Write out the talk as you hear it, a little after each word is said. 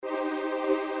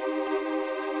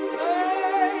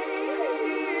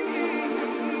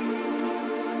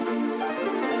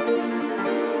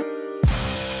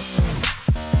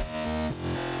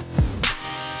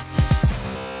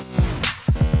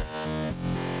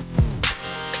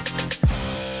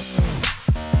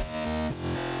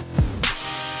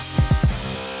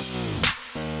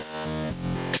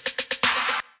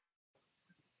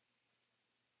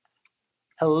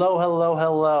Hello, hello,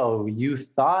 hello. You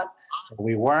thought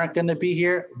we weren't going to be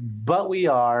here, but we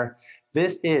are.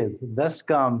 This is the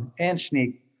Scum and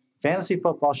Schneek Fantasy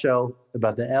Football Show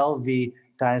about the LV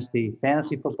Dynasty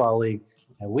Fantasy Football League.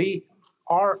 And we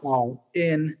are all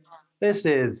in. This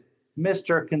is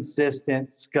Mr.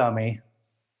 Consistent Scummy.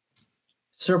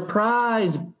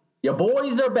 Surprise! Your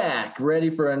boys are back, ready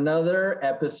for another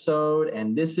episode.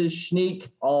 And this is Schneek,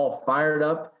 all fired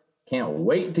up. Can't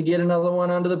wait to get another one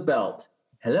under the belt.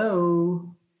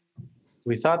 Hello.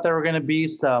 We thought there were going to be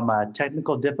some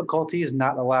technical difficulties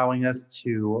not allowing us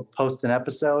to post an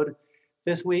episode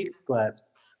this week, but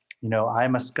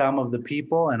I'm a scum of the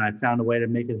people and I found a way to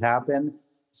make it happen.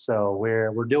 So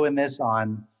we're doing this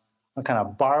on kind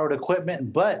of borrowed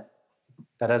equipment, but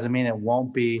that doesn't mean it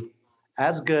won't be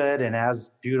as good and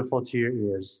as beautiful to your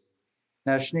ears.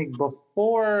 Now, Shanique,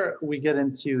 before we get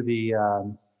into the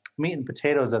meat and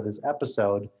potatoes of this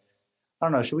episode, I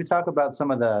don't know, should we talk about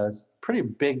some of the pretty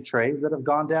big trades that have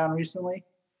gone down recently?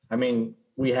 I mean,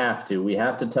 we have to. We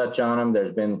have to touch on them.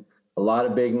 There's been a lot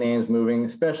of big names moving,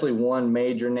 especially one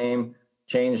major name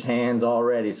changed hands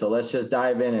already. So let's just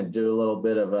dive in and do a little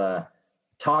bit of a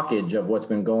talkage of what's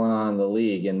been going on in the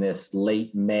league in this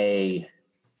late May.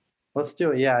 Let's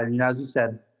do it. Yeah, as you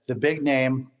said, the big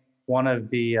name, one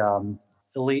of the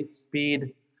elite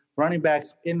speed running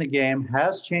backs in the game,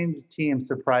 has changed teams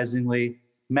surprisingly.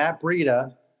 Matt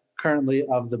Breida, currently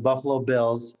of the Buffalo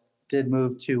Bills, did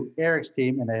move to Eric's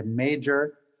team in a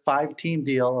major 5-team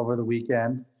deal over the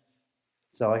weekend.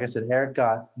 So like I said, Eric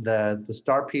got the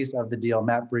star piece of the deal,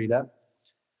 Matt Breida.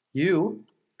 You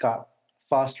got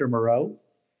Foster Moreau.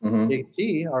 Mm-hmm. Big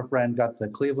T, our friend, got the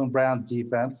Cleveland Browns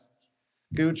defense.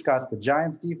 Gooch got the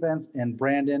Giants defense, and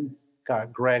Brandon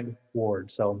got Greg Ward.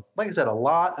 So like I said, a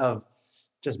lot of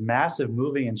just massive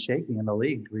moving and shaking in the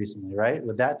league recently, right?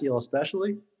 With that deal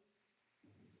especially.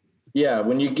 Yeah,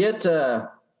 when you get a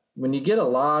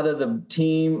lot of the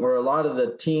team or a lot of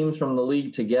the teams from the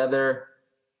league together,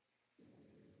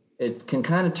 it can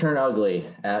kind of turn ugly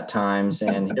at times.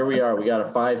 And here we are. We got a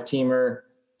 5-teamer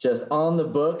just on the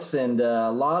books and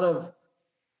a lot of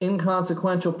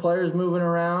inconsequential players moving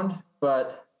around.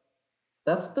 But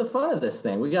that's the fun of this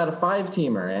thing. We got a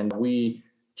 5-teamer, and we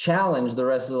challenge the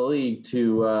rest of the league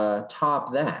to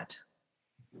top that.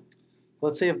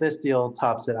 Let's see if this deal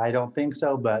tops it. I don't think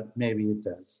so, but maybe it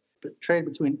does. But trade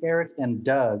between Eric and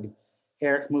Doug.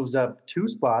 Eric moves up 2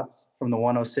 spots from the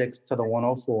 106 to the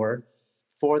 104.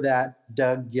 For that,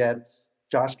 Doug gets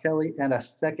Josh Kelly and a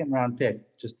 2nd-round pick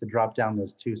just to drop down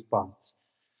those 2 spots.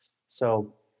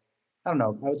 So, I don't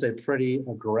know. I would say pretty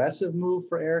aggressive move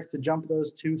for Eric to jump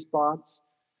those 2 spots.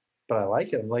 But I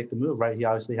like it. I like the move, right? He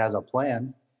obviously has a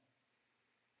plan.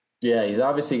 Yeah, he's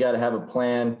obviously got to have a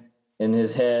plan in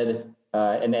his head,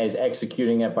 and he's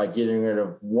executing it by getting rid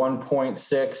of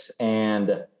 1.6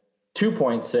 and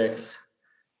 2.6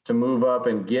 to move up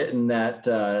and getting that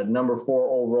number 4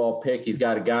 overall pick. He's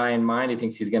got a guy in mind. He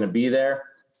thinks he's going to be there.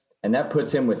 And that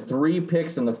puts him with 3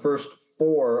 picks in the first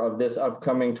 4 of this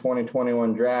upcoming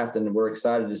 2021 draft. And we're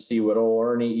excited to see what old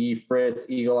Ernie E.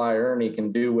 Fritz, Eagle Eye Ernie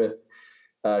can do with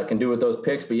those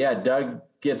picks. But yeah, Doug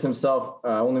gets himself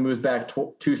only moves back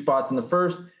 2 spots in the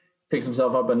first, picks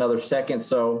himself up another 2nd.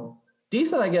 So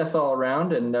decent, I guess, all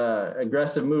around, and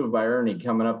aggressive move by Ernie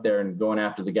coming up there and going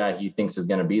after the guy he thinks is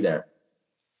going to be there.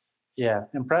 Yeah,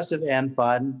 impressive and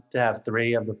fun to have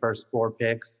 3 of the first 4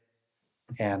 picks.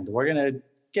 And we're going to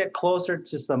get closer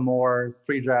to some more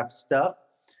pre-draft stuff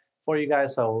for you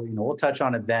guys. So, we'll touch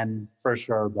on it then for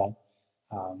sure, but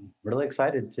really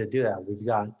excited to do that.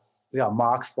 We got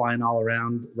mocks flying all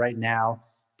around right now,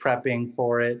 prepping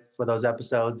for those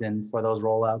episodes and for those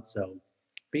rollouts. So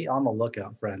be on the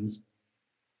lookout, friends.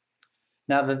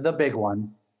 Now, the big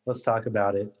one, let's talk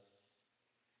about it.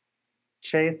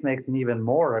 Chase makes an even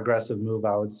more aggressive move,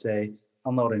 I would say,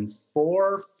 unloading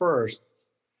 4 first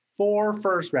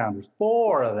rounders,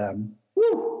 4 of them.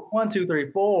 Woo! 1, 2,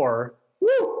 3, 4.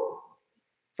 Woo!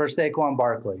 For Saquon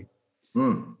Barkley.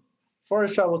 For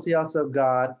his troubles, he also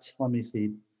got,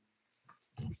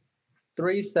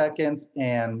 3 seconds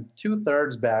and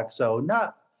 2/3 back. So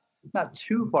not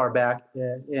too far back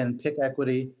in pick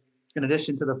equity, in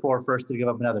addition to the 4 first to give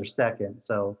up another 2nd.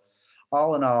 So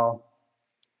all in all,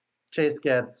 Chase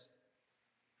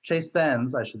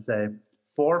sends,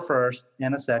 4 first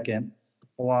and a 2nd,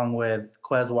 along with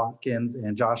Quez Watkins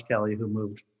and Josh Kelly, who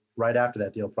moved right after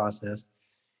that deal process.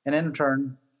 And in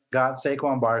return, got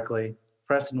Saquon Barkley,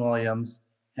 Preston Williams,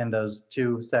 and those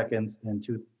 3 seconds and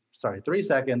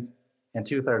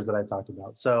 2/3 that I talked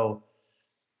about. So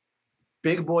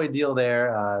big boy deal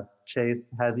there.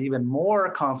 Chase has even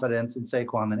more confidence in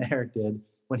Saquon than Eric did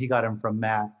when he got him from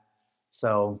Matt.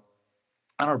 So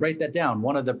I don't know, break that down.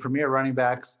 One of the premier running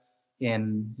backs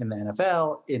in the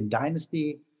NFL, in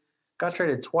Dynasty, got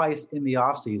traded twice in the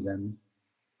offseason.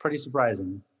 Pretty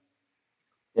surprising.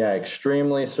 Yeah,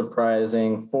 extremely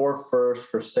surprising. 4 firsts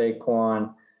for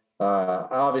Saquon.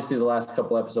 Obviously, the last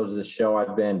couple episodes of the show,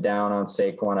 I've been down on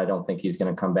Saquon. I don't think he's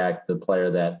going to come back to the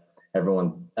player that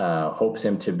everyone hopes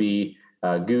him to be.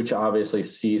 Gooch obviously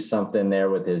sees something there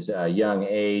with his young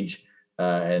age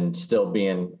and still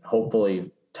being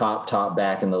hopefully top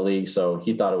back in the league. So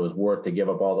he thought it was worth to give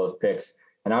up all those picks.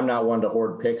 And I'm not one to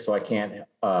hoard picks, so I can't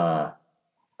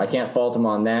fault him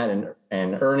on that.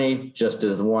 And Ernie just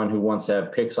is the one who wants to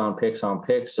have picks on picks on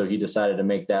picks. So he decided to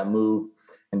make that move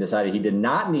and decided he did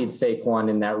not need Saquon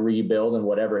in that rebuild and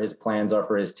whatever his plans are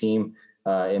for his team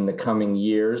in the coming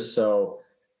years. So,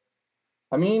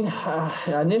 I mean,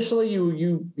 initially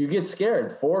you get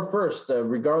scared. 4 first,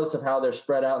 regardless of how they're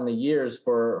spread out in the years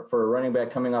for a running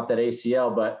back coming off that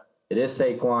ACL, but it is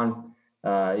Saquon.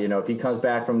 If he comes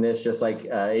back from this, just like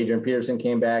Adrian Peterson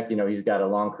came back, he's got a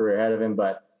long career ahead of him,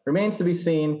 but remains to be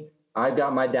seen. I've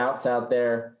got my doubts out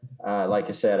there. Like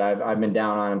I said, I've been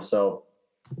down on him. So,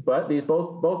 but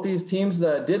both these teams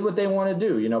did what they want to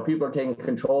do. People are taking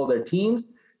control of their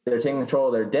teams. They're taking control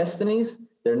of their destinies.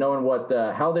 They're knowing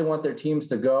how they want their teams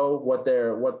to go, what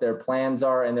their plans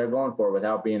are, and they're going for it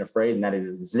without being afraid. And that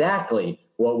is exactly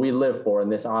what we live for in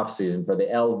this offseason for the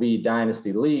LV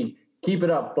Dynasty League. Keep it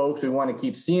up, folks. We want to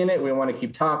keep seeing it. We want to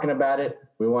keep talking about it.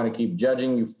 We want to keep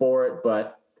judging you for it.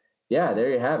 But yeah,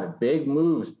 there you have it. Big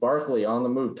moves. Barkley on the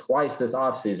move twice this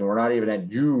offseason. We're not even at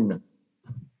June.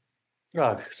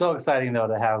 Oh, so exciting, though,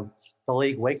 to have the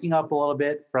league waking up a little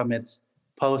bit from its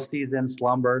postseason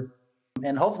slumber.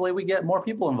 And hopefully we get more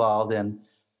people involved. And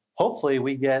hopefully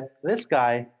we get this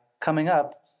guy coming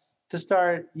up to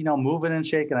start, moving and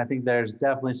shaking. I think there's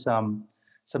definitely some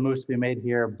moves to be made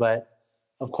here. But,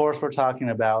 of course, we're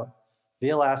talking about the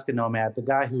Alaska Nomad, the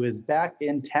guy who is back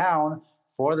in town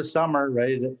for the summer,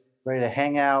 ready to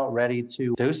hang out, ready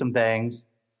to do some things.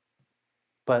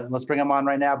 But let's bring him on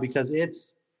right now because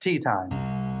it's tea time.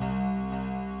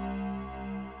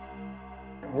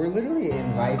 We're literally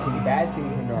inviting bad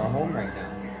things into our home right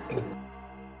now.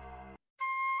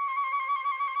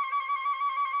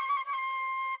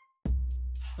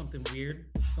 Something weird,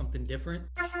 something different.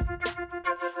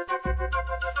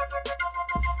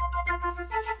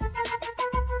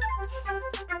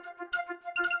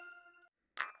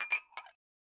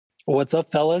 What's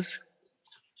up, fellas?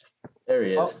 There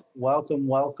he is. Welcome.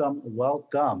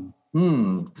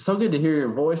 So good to hear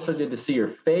your voice. So good to see your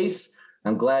face.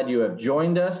 I'm glad you have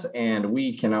joined us, and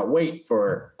we cannot wait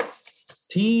for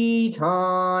tea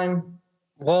time.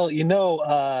 Well,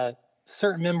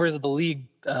 certain members of the league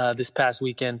this past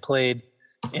weekend played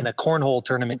in a cornhole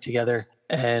tournament together,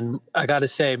 and I got to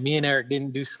say, me and Eric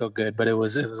didn't do so good, but it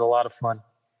was a lot of fun.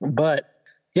 But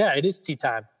yeah, it is tea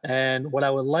time, and what I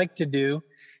would like to do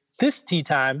this tea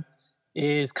time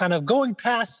is kind of going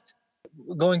past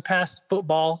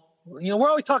football. We're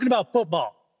always talking about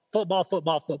football.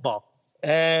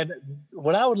 And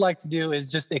what I would like to do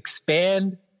is just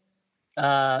expand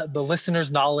the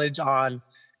listeners' knowledge on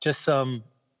just some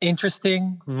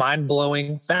interesting,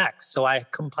 mind-blowing facts. So I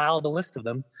compiled a list of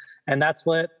them, and that's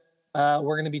what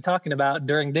we're going to be talking about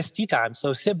during this tea time.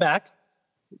 So sit back,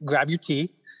 grab your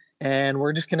tea, and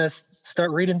we're just going to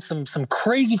start reading some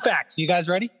crazy facts. You guys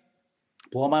ready?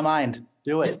 Blow my mind.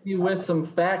 Do it. Hit me with some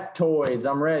factoids.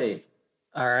 I'm ready.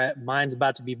 All right. Mine's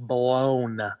about to be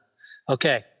blown.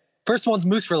 Okay. First one's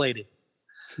moose related.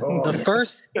 Oh.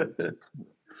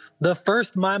 The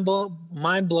first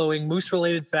mind-blowing moose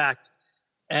related fact.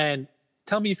 And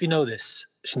tell me if you know this,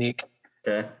 Shneek.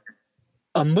 Okay.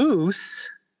 A moose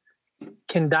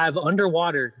can dive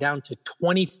underwater down to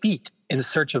 20 feet in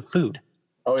search of food.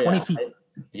 Oh, yeah. 20 feet.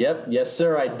 Yep. Yes,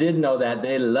 sir. I did know that.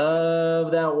 They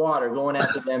love that water going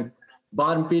after them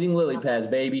bottom feeding lily pads,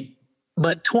 baby.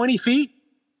 But 20 feet?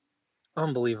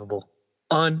 Unbelievable.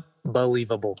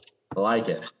 Unbelievable. I like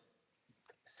it.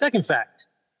 Second fact.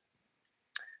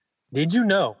 Did you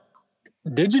know?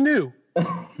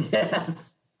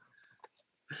 Yes.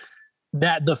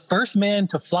 That the first man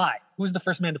to fly. Who's the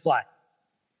first man to fly?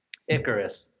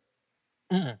 Icarus.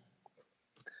 Mm-mm.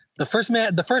 The first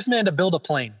man to build a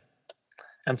plane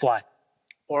and fly.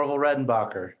 Orville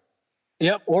Redenbacher.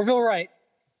 Yep, Orville Wright.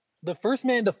 The first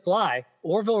man to fly,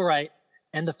 Orville Wright,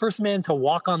 and the first man to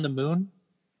walk on the moon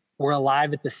were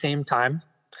alive at the same time.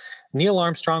 Neil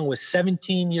Armstrong was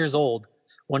 17 years old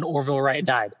when Orville Wright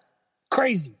died.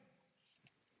 Crazy.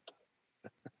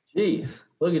 Jeez,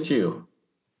 look at you.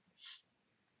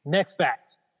 Next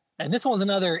fact. And this one's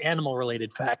another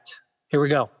animal-related fact. Here we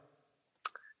go.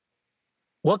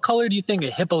 What color do you think a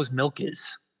hippo's milk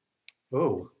is?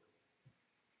 Ooh.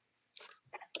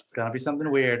 It's going to be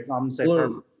something weird. I'm going to say Blue.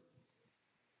 purple.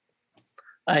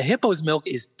 A hippo's milk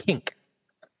is pink.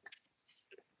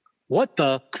 What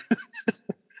the?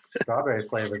 Strawberry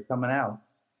flavor coming out.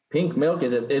 Pink milk,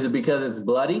 is it because it's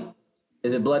bloody?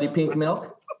 Is it bloody pink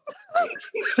milk?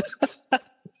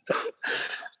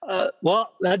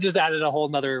 Well, that just added a whole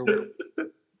nother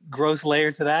gross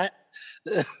layer to that.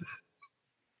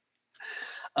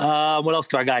 What else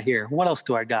do I got here?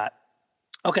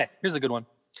 Okay, here's a good one.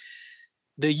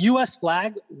 The U.S.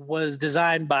 flag was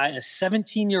designed by a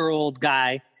 17-year-old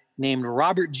guy named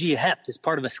Robert G. Heft as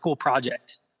part of a school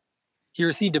project. He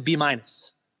received a B- on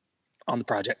the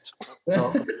project.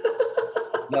 Oh. Is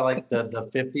that like the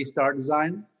 50-star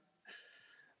design?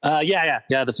 Yeah,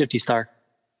 the 50-star.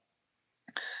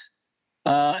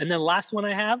 And then last one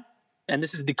I have, and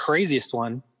this is the craziest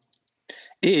one,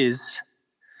 is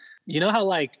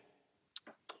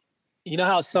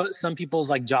how some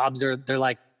people's like jobs they're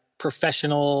like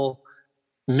professional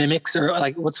mimics, or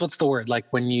like what's the word,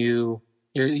 like when you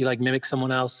like mimic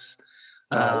someone else.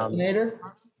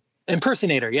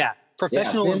 Impersonator, yeah.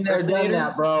 Professional impersonators. Done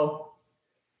that, bro.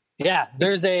 Yeah,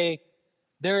 there is a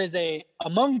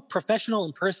among professional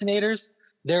impersonators,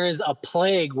 there is a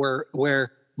plague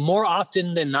where more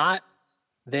often than not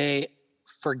they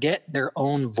forget their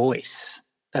own voice.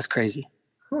 That's crazy.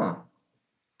 Huh.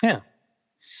 Yeah.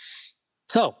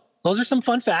 So those are some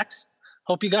fun facts.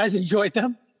 Hope you guys enjoyed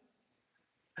them.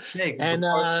 Nick, and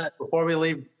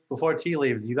before T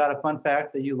leaves, you got a fun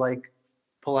fact that you like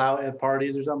pull out at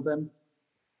parties or something?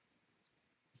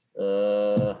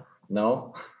 No.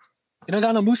 You don't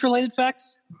got no moose related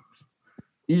facts?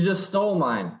 You just stole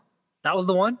mine. That was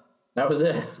the one? That was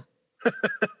it.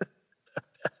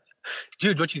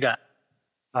 Jude, what you got?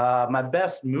 My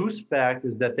best moose fact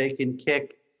is that they can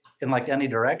kick in like any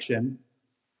direction.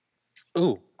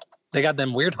 Ooh, they got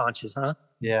them weird haunches, huh?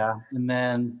 Yeah. And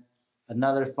then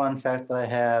another fun fact that I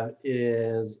have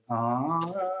is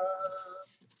I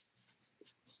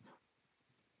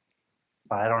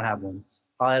don't have one.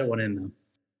 I'll add one in though.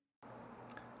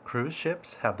 Cruise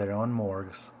ships have their own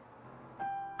morgues.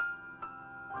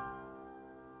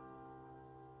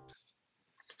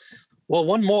 Well,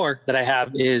 one more that I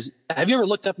have is, have you ever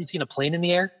looked up and seen a plane in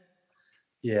the air?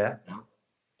 Yeah.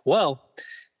 Well,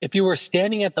 if you were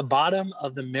standing at the bottom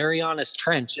of the Marianas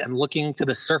Trench and looking to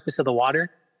the surface of the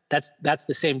water, that's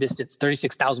the same distance,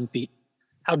 36,000 feet.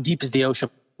 How deep is the ocean,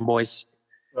 boys?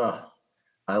 Ugh,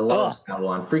 I love that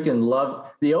one. Freaking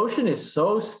love. The ocean is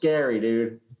so scary,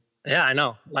 dude. Yeah, I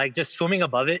know. Like just swimming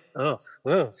above it. Ugh.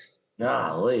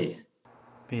 Golly.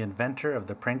 The inventor of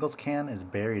the Pringles can is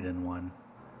buried in one.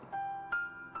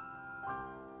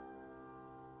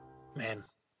 Man.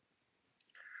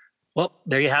 Well,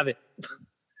 there you have it.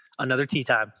 Another tea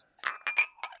time.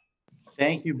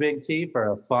 Thank you, Big T,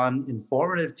 for a fun,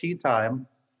 informative tea time.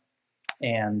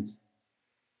 And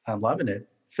I'm loving it.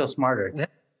 Feel smarter. Yeah.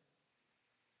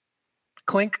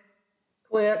 Clink.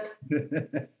 Click.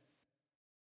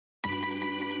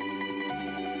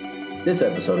 This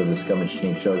episode of the Scum and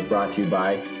Schneek Show is brought to you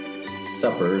by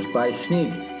Suppers by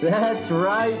Schneek. That's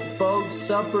right, folks.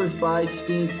 Suppers by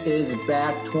Schneek is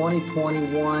back,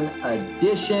 2021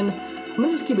 edition. I'm going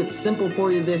to just keep it simple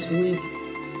for you this week.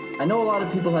 I know a lot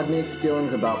of people have mixed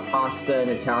feelings about pasta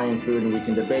and Italian food, and we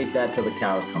can debate that till the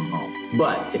cows come home.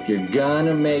 But if you're going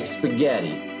to make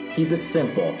spaghetti, keep it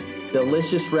simple.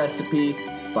 Delicious recipe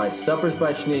by Suppers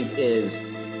by Schneek is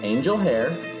angel hair,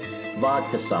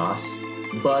 vodka sauce,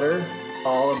 butter,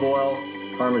 olive oil,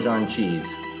 Parmesan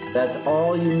cheese. That's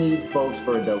all you need, folks,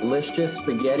 for a delicious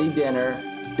spaghetti dinner.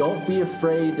 Don't be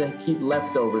afraid to keep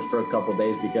leftovers for a couple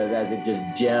days, because as it just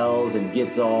gels and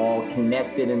gets all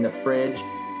connected in the fridge,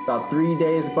 about 3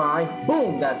 days by,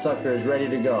 boom, that sucker is ready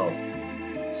to go.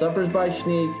 Suppers by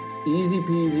Schneek, easy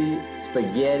peasy,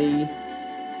 spaghetti.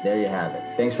 There you have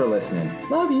it. Thanks for listening.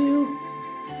 Love you.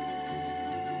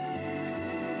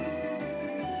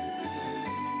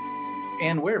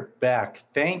 And we're back.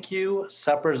 Thank you,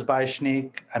 Suppers by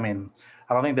Schneek. I mean,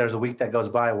 I don't think there's a week that goes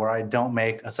by where I don't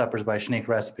make a Suppers by Schneek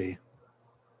recipe.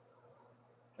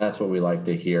 That's what we like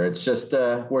to hear. It's just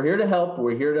we're here to help.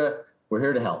 We're here to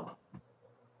help.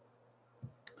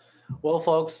 Well,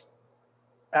 folks,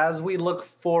 as we look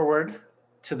forward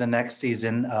to the next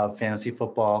season of fantasy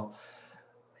football,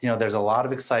 there's a lot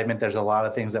of excitement. There's a lot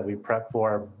of things that we prep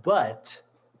for. But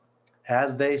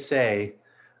as they say,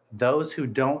 those who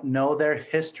don't know their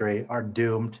history are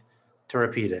doomed to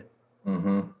repeat it.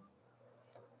 Mm-hmm.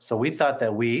 So we thought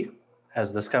that we,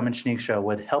 as the Scum and Schneek Show,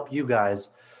 would help you guys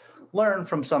learn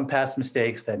from some past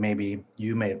mistakes that maybe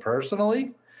you made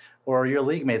personally, or your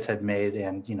league mates have made,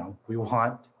 and we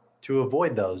want to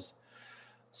avoid those.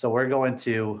 So we're going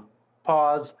to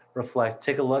pause, reflect,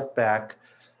 take a look back,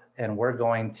 and we're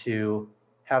going to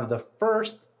have the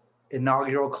first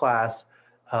inaugural class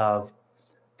of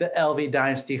the LV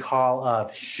Dynasty Hall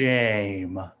of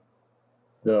Shame.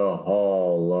 The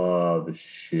Hall of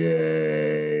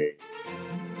Shame.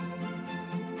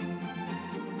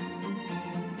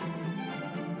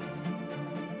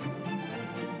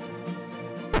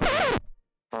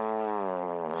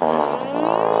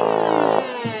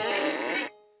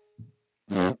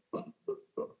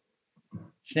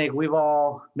 Snake, we've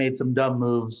all made some dumb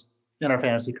moves in our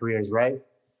fantasy careers, right?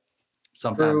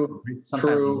 Sometimes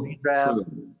True. redraft.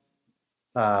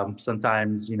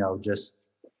 Sometimes, just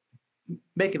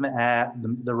making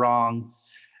the wrong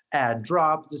add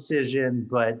drop decision,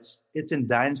 but it's in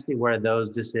Dynasty where those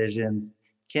decisions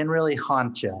can really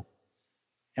haunt you.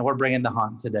 And we're bringing the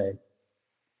haunt today.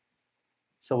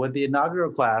 So with the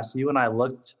inaugural class, you and I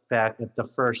looked back at the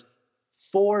first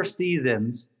 4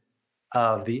 seasons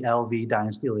of the LV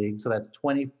Dynasty League. So that's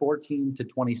 2014 to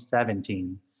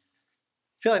 2017.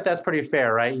 I feel like that's pretty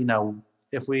fair, right?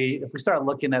 If we start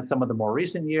looking at some of the more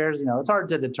recent years, it's hard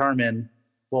to determine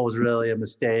what was really a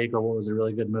mistake or what was a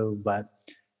really good move. But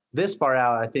this far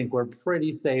out, I think we're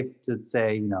pretty safe to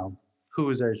say,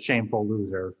 who's a shameful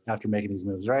loser after making these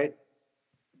moves, right?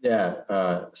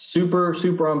 Yeah, super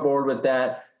on board with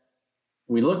that.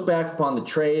 We look back upon the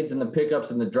trades and the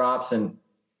pickups and the drops, and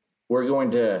we're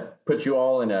going to put you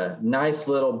all in a nice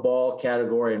little ball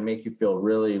category and make you feel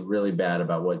really, really bad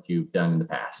about what you've done in the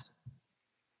past.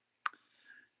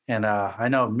 And I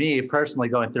know me personally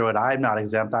going through it, I'm not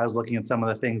exempt. I was looking at some of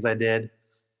the things I did.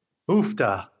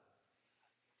 Oofta.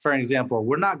 For example,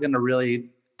 we're not going to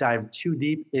really dive too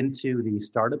deep into the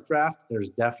startup draft. There's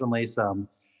definitely some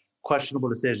questionable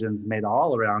decisions made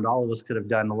all around. All of us could have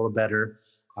done a little better.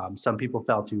 Some people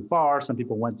fell too far. Some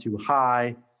people went too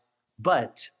high.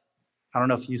 But I don't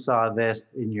know if you saw this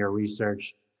in your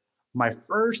research. My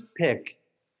first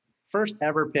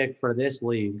ever pick for this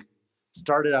league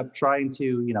started up trying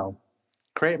to,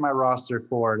 create my roster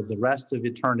for the rest of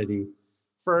eternity.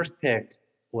 First pick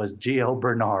was Gio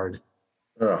Bernard.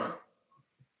 Ugh.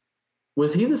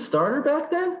 Was he the starter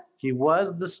back then? He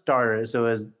was the starter. So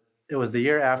it was the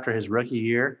year after his rookie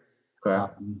year,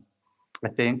 okay. I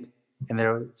think. And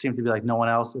there seemed to be no one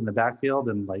else in the backfield.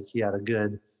 And he had a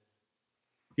good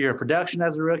year of production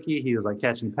as a rookie. He was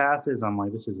catching passes. I'm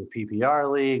like, this is a PPR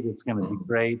league. It's going to be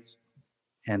great.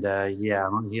 And I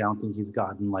don't think he's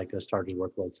gotten a starter's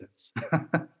workload since.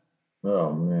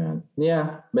 Oh man.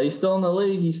 Yeah. But he's still in the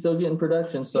league. He's still getting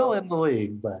production. Still in the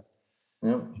league, but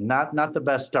not the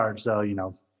best start.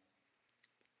 So,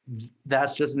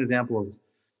 that's just an example of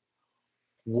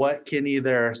what can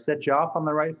either set you off on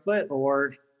the right foot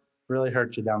or really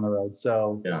hurt you down the road.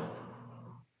 So yeah.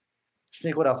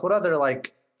 Nick, what else? What other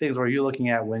things were you looking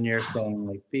at when you're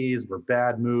saying these were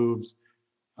bad moves?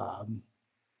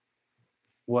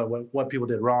 What people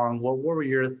did wrong? What were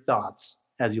your thoughts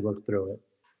as you looked through it?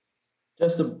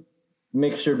 Just a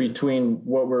mixture between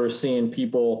what we're seeing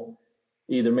people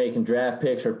either making draft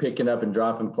picks or picking up and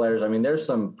dropping players. I mean, there's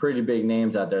some pretty big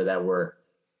names out there that were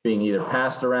being either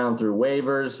passed around through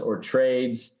waivers or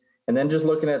trades. And then just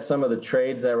looking at some of the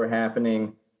trades that were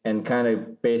happening and kind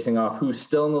of basing off who's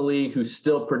still in the league, who's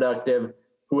still productive,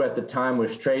 who at the time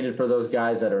was traded for those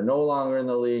guys that are no longer in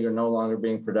the league or no longer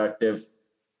being productive.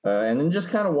 And then just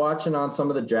kind of watching on some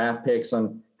of the draft picks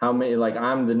on how many,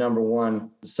 I'm the number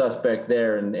one suspect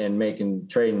there and making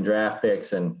trading draft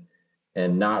picks and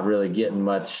not really getting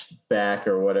much back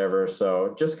or whatever.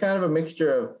 So just kind of a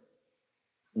mixture of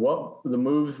what the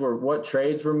moves were, what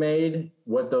trades were made,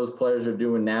 what those players are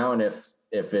doing now, and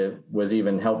if it was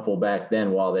even helpful back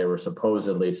then while they were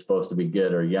supposedly supposed to be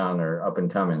good or young or up and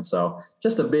coming. So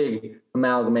just a big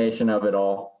amalgamation of it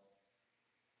all.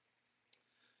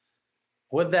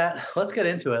 With that, let's get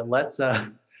into it. Let's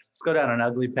go down an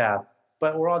ugly path,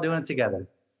 but we're all doing it together.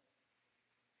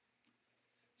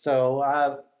 So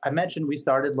I mentioned we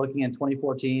started looking in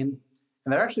 2014,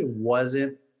 and there actually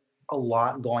wasn't a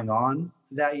lot going on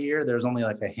that year. There's only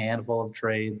a handful of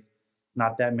trades,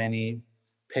 not that many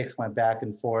picks went back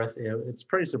and forth. It's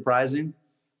pretty surprising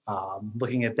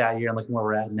looking at that year and looking where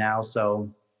we're at now.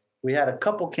 So we had a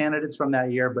couple candidates from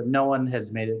that year, but no one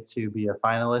has made it to be a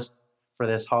finalist for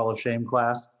this Hall of Shame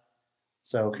class.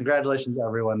 So congratulations to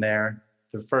everyone there.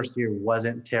 The first year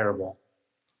wasn't terrible.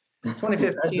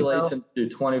 2015, congratulations to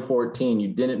 2014. You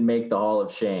didn't make the Hall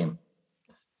of Shame.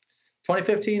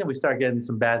 2015, we start getting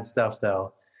some bad stuff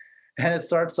though. And it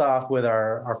starts off with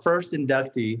our first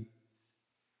inductee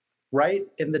right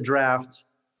in the draft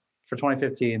for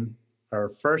 2015, our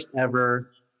first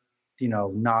ever,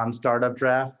 non-startup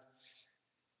draft.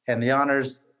 And the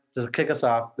honors to kick us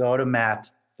off go to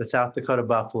Matt, the South Dakota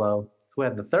Buffalo, who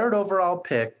had the 3rd overall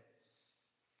pick,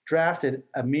 drafted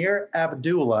Amir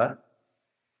Abdullah.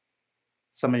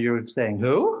 Some of you are saying,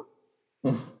 who?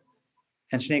 And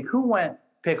Shanique, who went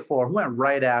pick 4? Who went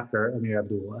right after Amir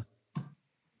Abdullah?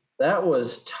 That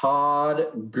was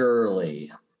Todd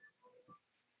Gurley.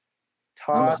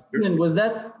 Was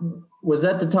that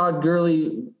the Todd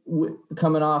Gurley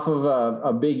coming off of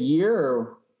a big year?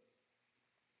 Or?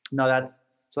 No, that's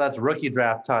rookie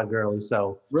draft Todd Gurley.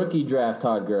 So rookie draft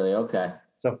Todd Gurley. Okay.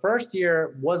 So first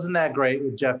year wasn't that great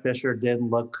with Jeff Fisher.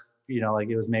 Didn't look, like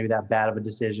it was maybe that bad of a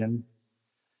decision.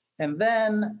 And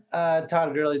then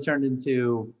Todd Gurley turned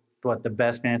into the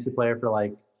best fantasy player for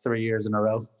like 3 years in a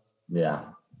row. Yeah.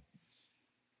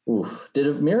 Oof. Did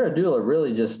Amir Abdullah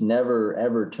really just never,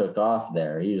 ever took off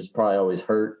there? He was probably always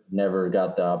hurt, never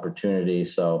got the opportunity.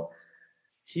 So,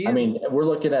 you're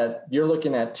looking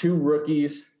at 2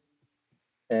 rookies,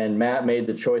 and Matt made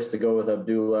the choice to go with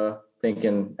Abdullah,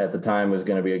 thinking at the time it was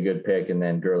going to be a good pick, and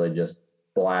then Gurley just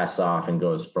blasts off and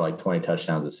goes for like 20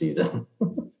 touchdowns a season.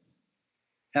 And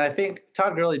I think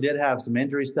Todd Gurley did have some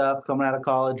injury stuff coming out of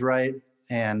college, right?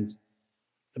 And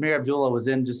Amir Abdullah was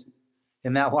in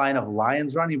that line of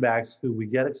Lions running backs who we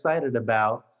get excited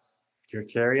about. Your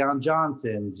Kerryon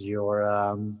Johnsons, your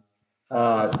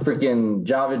freaking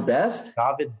Javid Best.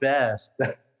 Javid Best.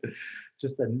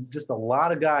 just a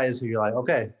lot of guys who you're like,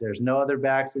 okay, there's no other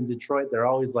backs in Detroit. They're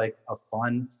always like a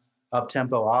fun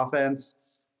up-tempo offense.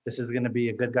 This is going to be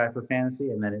a good guy for fantasy,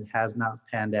 and then it has not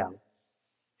panned out.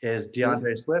 Is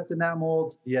DeAndre Swift in that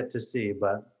mold? Yet to see.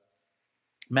 But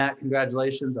Matt,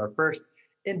 congratulations, our first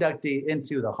inductee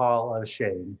into the Hall of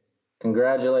Shame.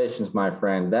 Congratulations, my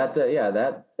friend. That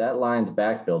Lions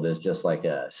backfield is just like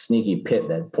a sneaky pit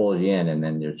that pulls you in, and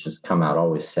then you just come out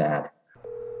always sad.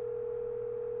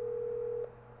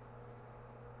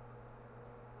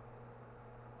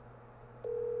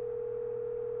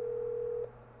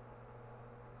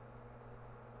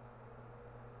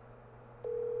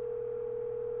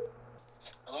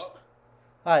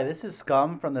 Hi, this is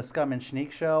Scum from the Scum and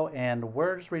Shanique Show, and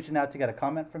we're just reaching out to get a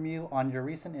comment from you on your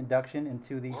recent induction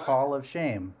into the Hall of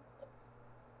Shame.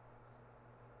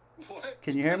 What?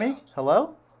 Can you hear me?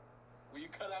 Hello? Well, you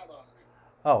cut out on me.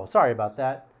 Oh, sorry about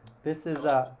that. This is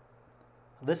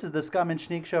the Scum and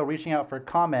Shanique Show reaching out for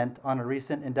comment on a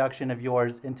recent induction of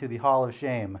yours into the Hall of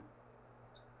Shame.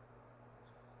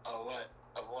 Oh, what?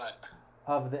 Of what?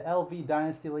 Of the LV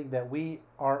Dynasty League that we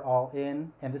are all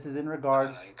in, and this is in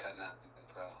regards... No, you're cutting out,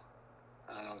 bro.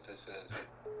 I don't know what this is.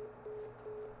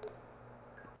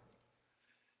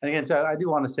 And again, so I do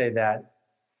want to say that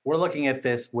we're looking at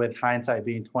this with hindsight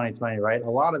being 2020, right? A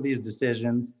lot of these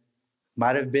decisions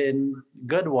might have been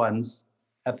good ones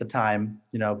at the time.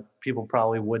 People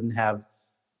probably wouldn't have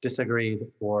disagreed,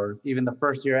 or even the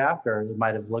first year after, it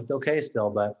might have looked okay still.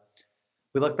 But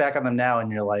we look back on them now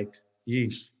and you're like,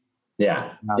 yeesh.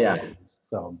 Yeah.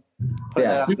 So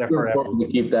it's super important to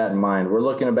keep that in mind. We're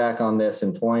looking back on this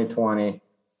in 2020,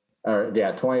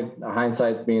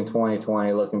 hindsight being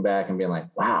 2020, looking back and being like,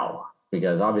 wow,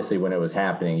 because obviously when it was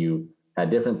happening, you had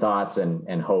different thoughts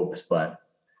and hopes, but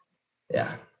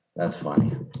yeah, that's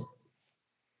funny.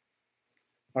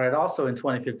 All right. Also in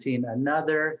 2015,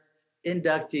 another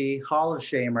inductee, Hall of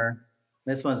Shamer.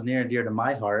 This one's near and dear to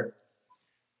my heart.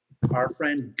 Our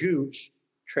friend Gooch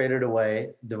traded away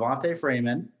Devontae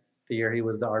Freeman the year he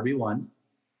was the RB1,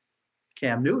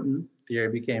 Cam Newton the year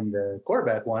he became the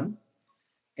quarterback one,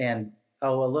 and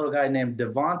a little guy named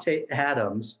Devontae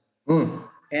Adams, and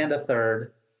a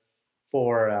third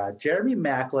for Jeremy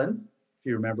Maclin, if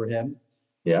you remember him,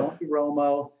 Tony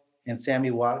Romo, and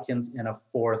Sammy Watkins in a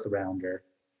 4th rounder.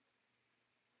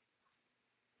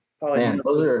 Oh, man,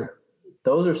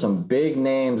 those are some big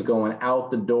names going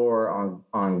out the door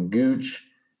on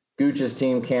Gooch's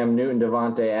team, Cam Newton,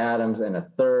 Devontae Adams, and a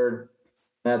third.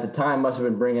 And at the time must have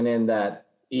been bringing in that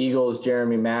Eagles,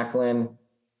 Jeremy Maclin.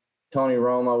 Tony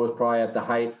Romo was probably at the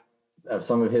height of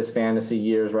some of his fantasy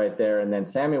years right there. And then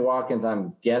Sammy Watkins,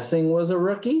 I'm guessing, was a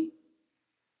rookie?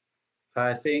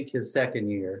 I think his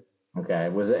 2nd year. Okay.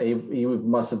 Was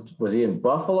he in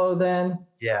Buffalo then?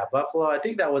 Yeah, Buffalo. I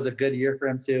think that was a good year for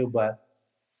him too, but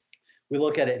we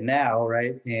look at it now,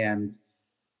 right? And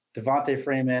Devontae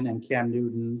Freeman and Cam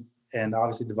Newton and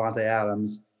obviously Devontae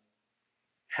Adams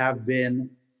have been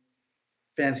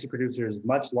fantasy producers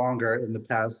much longer in the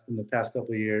past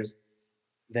couple of years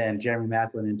than Jeremy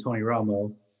Maclin and Tony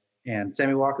Romo. And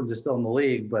Sammy Watkins is still in the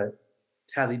league, but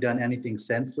has he done anything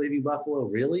since leaving Buffalo?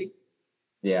 Really?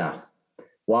 Yeah.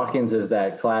 Watkins is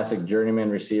that classic journeyman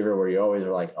receiver where you always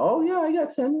are like, oh, yeah, I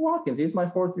got Sammy Watkins. He's my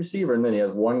fourth receiver. And then he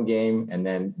has one game, and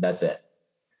then that's it.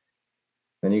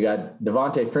 Then you got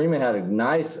Devontae Freeman had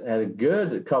a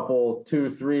good couple, 2,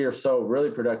 3 or so really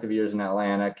productive years in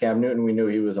Atlanta. Cam Newton, we knew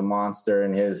he was a monster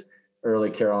in his early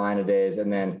Carolina days.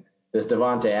 And then this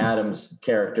Devontae Adams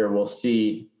character, we'll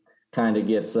see, kind of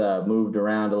gets moved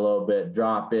around a little bit,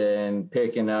 dropping,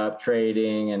 picking up,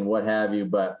 trading, and what have you.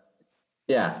 But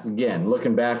yeah, again,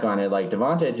 looking back on it, like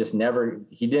Devontae just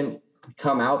he didn't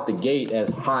come out the gate as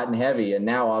hot and heavy. And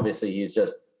now obviously he's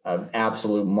just an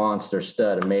absolute monster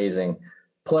stud, amazing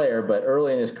player. But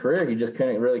early in his career, he just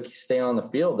couldn't really stay on the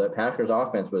field. The Packers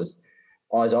offense has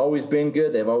always been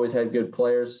good. They've always had good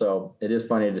players. So it is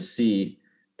funny to see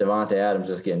Devontae Adams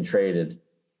just getting traded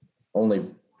only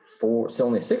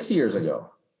 6 years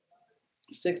ago.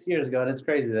 6 years ago. And it's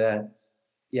crazy that,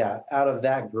 out of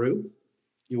that group,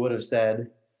 you would have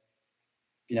said,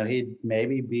 he'd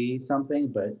maybe be something,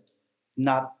 but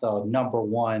not the number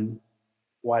one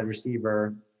wide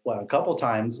receiver, a couple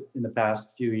times in the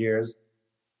past few years,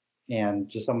 and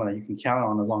just someone that you can count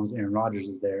on as long as Aaron Rodgers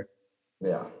is there.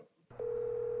 Yeah.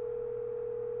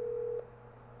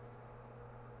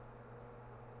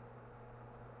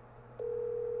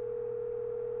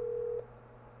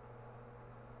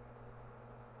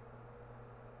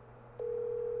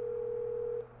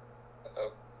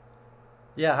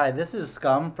 Yeah, hi, this is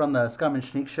Scum from the Scum and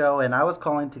Schneek Show, and I was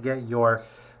calling to get your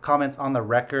comments on the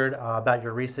record about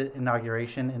your recent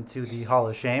inauguration into the Hall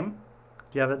of Shame.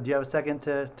 Do you have a second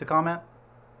to comment?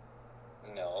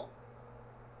 No.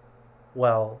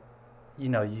 Well,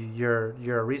 you're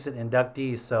a recent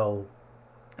inductee, so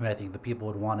I think the people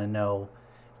would want to know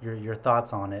your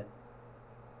thoughts on it.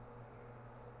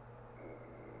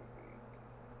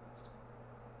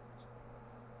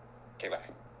 Okay, bye.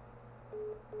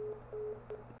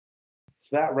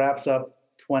 So that wraps up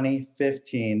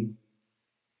 2015.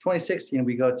 2016,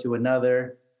 we go to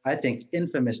another, I think,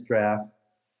 infamous draft.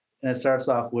 And it starts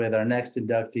off with our next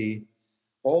inductee,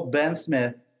 old Ben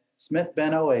Smith,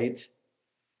 Ben 08,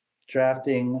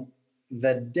 drafting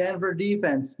the Denver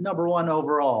defense, number 1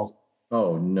 overall.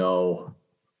 Oh, no.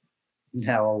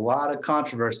 Now, a lot of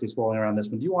controversy swirling around this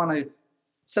one. Do you want to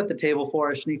set the table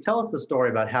for us, Shanique? Tell us the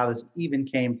story about how this even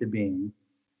came to being.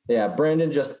 Yeah,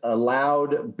 Brandon just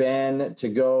allowed Ben to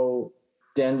go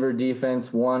Denver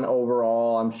defense 1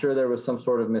 overall. I'm sure there was some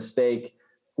sort of mistake.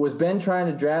 Was Ben trying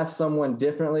to draft someone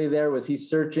differently there? Was he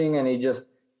searching and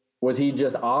was he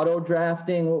just auto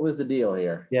drafting? What was the deal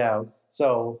here? Yeah,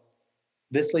 so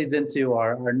this leads into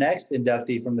our next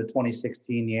inductee from the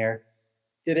 2016 year.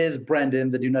 It is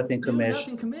Brendan, the Do Nothing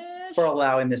Commish, for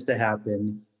allowing this to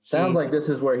happen. Sounds like this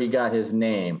is where he got his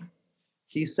name.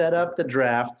 He set up the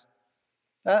draft.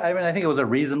 I think it was a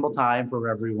reasonable time for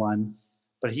everyone,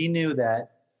 but he knew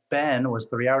that Ben was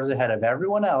 3 hours ahead of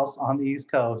everyone else on the East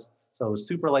Coast, so it was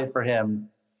super late for him.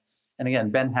 And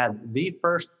again, Ben had the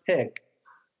first pick.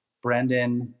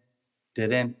 Brendan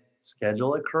didn't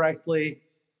schedule it correctly.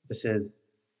 This is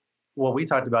what we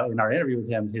talked about in our interview with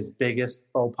him, his biggest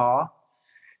faux pas.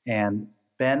 And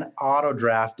Ben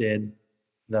auto-drafted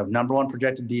the number 1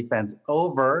 projected defense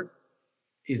over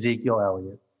Ezekiel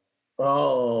Elliott.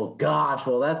 Oh, gosh.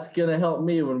 Well, that's going to help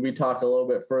me when we talk a little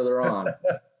bit further on.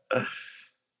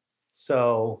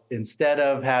 So instead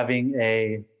of having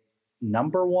a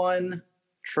number 1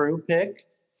 true pick,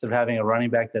 instead of having a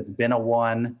running back that's been a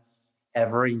 1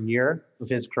 every year of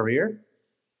his career,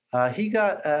 he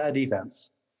got a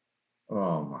defense.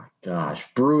 Oh, my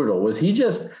gosh. Brutal. Was he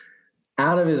just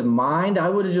out of his mind? I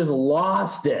would have just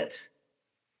lost it.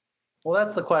 Well,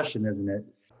 that's the question, isn't it?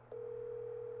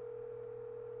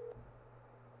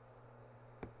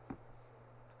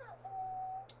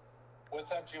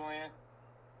 What's up, Julian?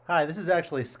 Hi, this is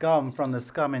actually Scum from the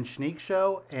Scum and Schneek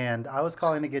Show, and I was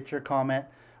calling to get your comment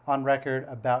on record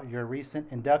about your recent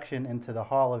induction into the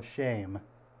Hall of Shame.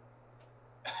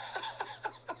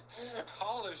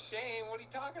 Hall of Shame? What are you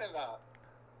talking about?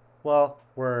 Well,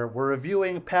 we're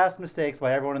reviewing past mistakes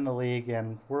by everyone in the league,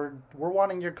 and we're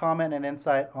wanting your comment and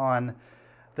insight on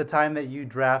the time that you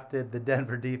drafted the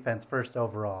Denver defense 1st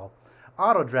overall.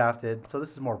 Auto-drafted, so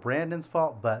this is more Brandon's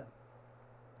fault, but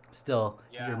still,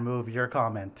 your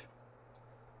comment.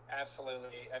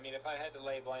 Absolutely. I mean, if I had to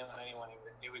lay blame on anyone,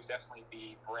 it would definitely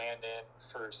be Brandon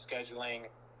for scheduling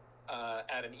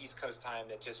at an East Coast time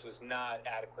that just was not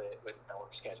adequate with our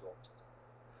work schedule.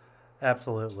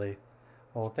 Absolutely.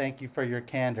 Well, thank you for your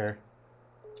candor.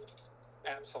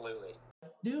 Absolutely.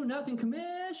 Do Nothing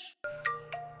Commish.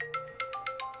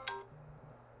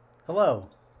 Hello.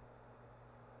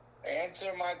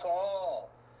 Answer my call.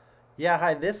 Yeah,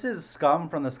 hi, this is Scum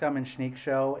from the Scum and Schneek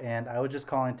Show, and I was just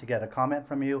calling to get a comment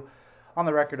from you, on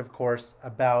the record, of course,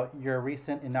 about your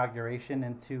recent inauguration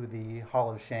into the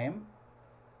Hall of Shame.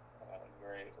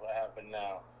 Great. What happened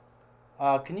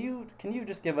now? Can you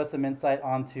just give us some insight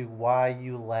onto why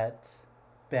you let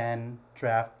Ben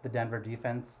draft the Denver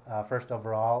defense first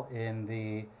overall in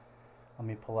the, let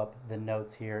me pull up the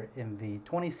notes here, in the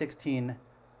 2016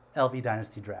 LV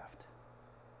Dynasty draft?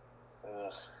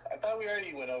 Ugh, I thought we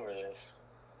already went over this.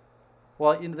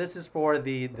 Well, this is for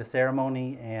the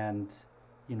ceremony, and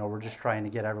we're just trying to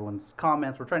get everyone's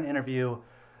comments. We're trying to interview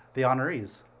the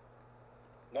honorees.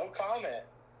 No comment.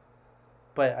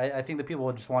 But I think the people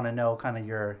would just want to know kind of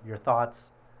your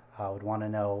thoughts. Would want to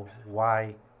know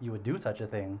why you would do such a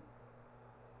thing.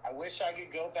 I wish I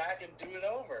could go back and do it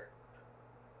over.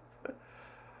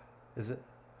 Is it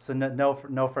so?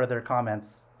 No further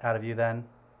comments out of you then.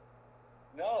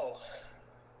 No.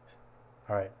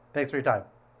 All right. Thanks for your time.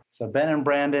 So Ben and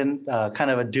Brandon,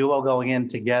 kind of a duo going in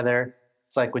together.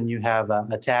 It's like when you have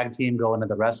a tag team go into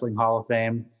the Wrestling Hall of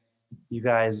Fame. You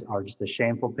guys are just a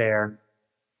shameful pair.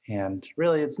 And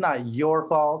really, it's not your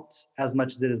fault as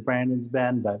much as it is Brandon's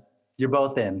been, but you're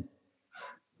both in.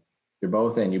 You're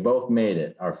both in. You both made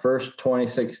it. Our first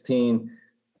 2016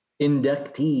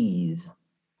 inductees.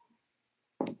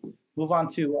 Move on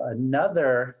to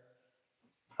another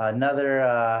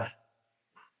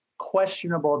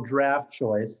questionable draft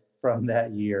choice from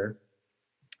that year.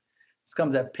 This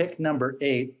comes at pick number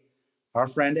 8. Our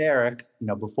friend Eric,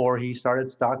 before he started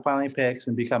stockpiling picks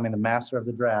and becoming the master of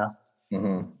the draft,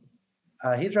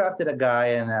 he drafted a guy,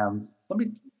 and I'm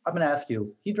going to ask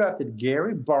you. He drafted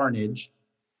Gary Barnidge.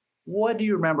 What do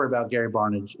you remember about Gary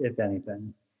Barnidge, if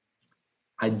anything?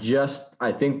 I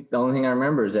think the only thing I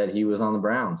remember is that he was on the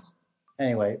Browns.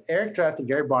 Anyway, Eric drafted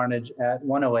Gary Barnidge at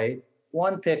 108,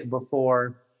 one pick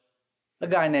before a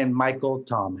guy named Michael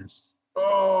Thomas.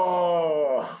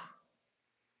 Oh,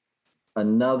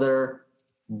 another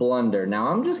blunder. Now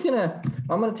I'm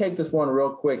going to take this one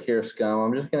real quick here, Scum.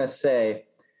 I'm just going to say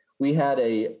we had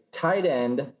a tight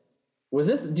end.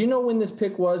 Do you know when this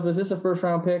pick was? Was this a first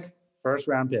round pick? First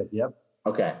round pick. Yep.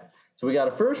 Okay. So we got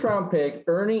a first round pick,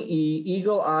 Ernie E,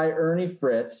 Eagle Eye, Ernie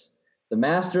Fritz, the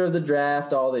master of the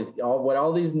draft, all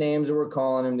these names that we're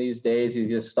calling him these days. He's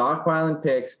just stockpiling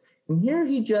picks. And here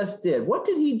he just did. What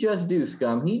did he just do,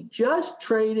 Scum? He just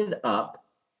traded up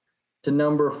to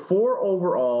number 4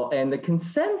 overall. And the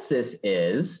consensus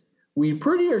is we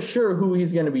pretty are sure who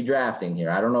he's going to be drafting here.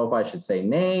 I don't know if I should say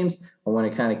names. I want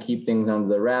to kind of keep things under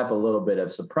the wrap, a little bit of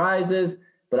surprises.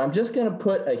 But I'm just going to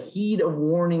put a heed of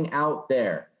warning out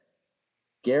there.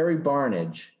 Gary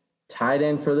Barnidge, tight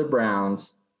end for the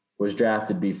Browns, was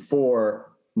drafted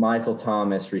before Michael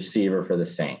Thomas, receiver for the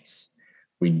Saints.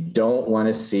 We don't want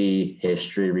to see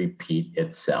history repeat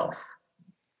itself.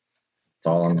 That's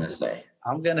all I'm going to say.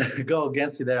 I'm going to go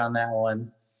against you there on that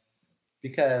one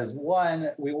because,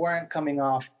 one, we weren't coming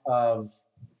off of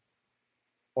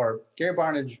 – or Gary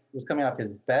Barnidge was coming off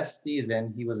his best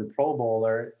season. He was a Pro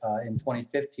Bowler in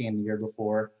 2015, the year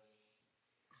before.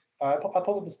 I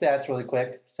pulled up the stats really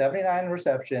quick. 79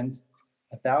 receptions,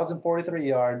 1,043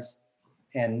 yards,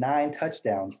 and 9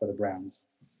 touchdowns for the Browns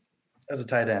as a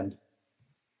tight end.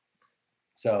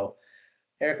 So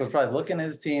Eric was probably looking at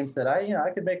his team, said, I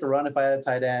could make a run if I had a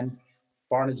tight end.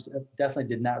 Barnidge definitely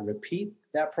did not repeat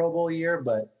that Pro Bowl year,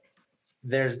 but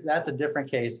that's a different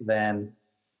case than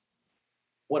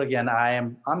what, again,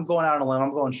 I'm going out on a limb.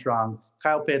 I'm going strong.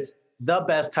 Kyle Pitts, the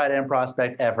best tight end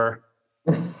prospect ever.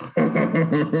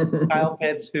 Kyle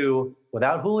Pitts, who,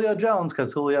 without Julio Jones,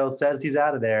 because Julio says he's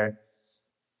out of there,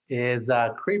 is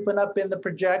creeping up in the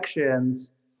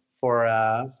projections for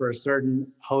a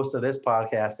certain host of this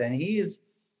podcast, and he's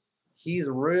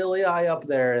really high up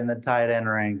there in the tight end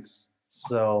ranks.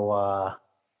 So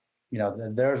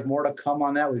there's more to come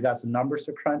on that. We've got some numbers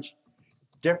to crunch.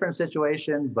 Different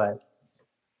situation, but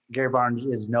Gary Barnes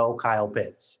is no Kyle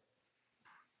Pitts,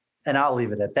 and I'll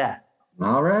leave it at that.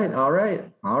 All right. I'll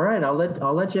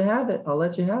let you have it.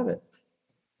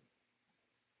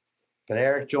 But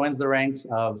Eric joins the ranks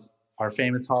of our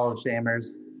famous Hall of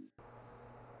Shamers.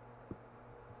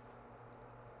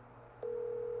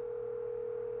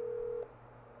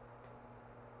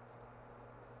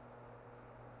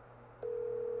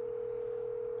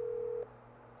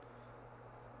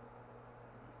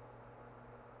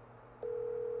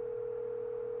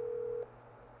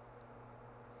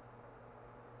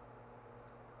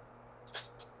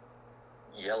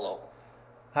 Yellow.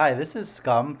 Hi, this is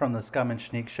Scum from the Scum and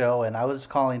Schneek Show, and I was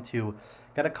calling to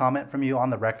get a comment from you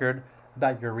on the record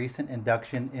about your recent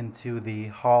induction into the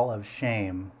Hall of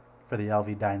Shame for the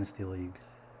LV Dynasty League.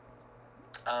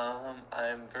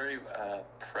 I'm very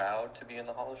proud to be in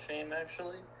the Hall of Shame,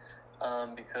 actually,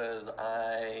 because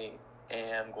I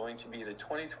am going to be the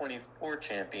 2024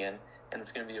 champion, and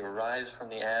it's going to be a rise from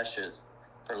the ashes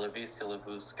for Laviska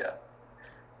Lavuska.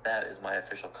 That is my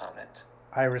official comment.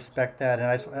 I respect that, and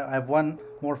I have one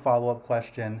more follow-up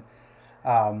question.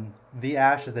 The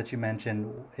ashes that you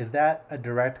mentioned, is that a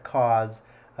direct cause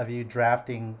of you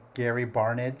drafting Gary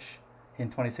Barnidge in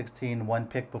 2016, one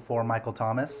pick before Michael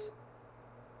Thomas?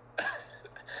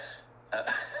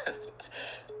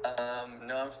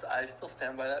 No, I still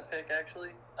stand by that pick, actually.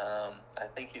 I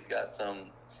think he's got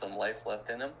some life left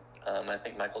in him. I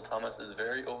think Michael Thomas is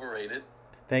very overrated.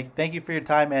 Thank you for your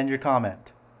time and your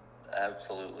comment.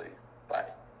 Absolutely. Bye.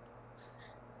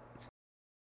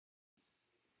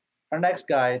 Our next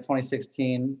guy,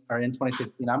 2016, I'm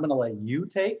going to let you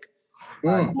take.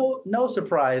 No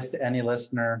surprise to any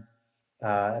listener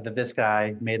that this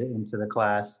guy made it into the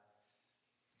class.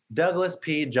 Douglas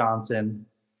P. Johnson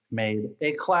made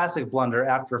a classic blunder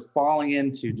after falling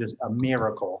into just a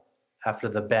miracle after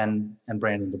the Ben and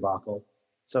Brandon debacle.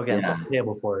 So again, it's on the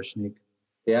table for us, Shneek.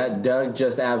 Yeah, Doug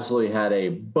just absolutely had a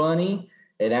bunny,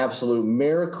 an absolute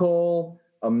miracle,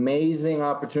 amazing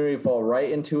opportunity to fall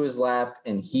right into his lap,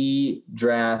 and he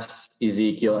drafts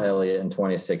Ezekiel Elliott in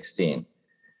 2016.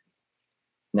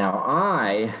 Now,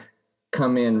 I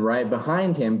come in right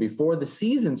behind him before the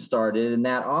season started in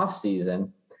that offseason,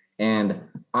 and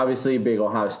obviously big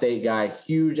Ohio State guy,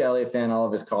 huge Elliott fan all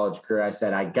of his college career. I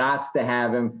said, I got to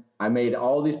have him. I made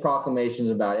all these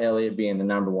proclamations about Elliott being the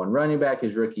number one running back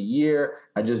his rookie year.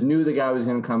 I just knew the guy was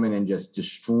going to come in and just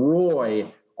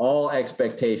destroy all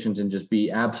expectations and just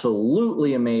be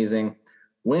absolutely amazing.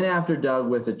 Went after Doug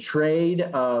with a trade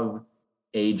of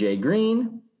A.J.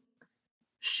 Green,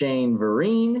 Shane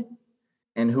Vereen,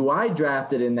 and who I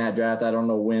drafted in that draft, I don't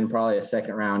know when, probably a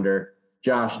second rounder,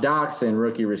 Josh Doxson,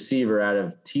 rookie receiver out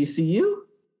of TCU.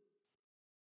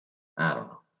 I don't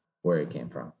know where he came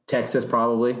from. Texas,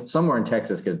 probably. Somewhere in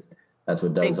Texas, because that's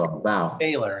what Doug's all about.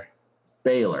 Baylor.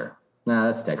 Nah,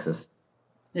 that's Texas.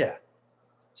 Yeah.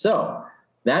 So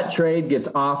that trade gets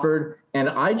offered, and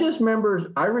I just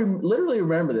remember, literally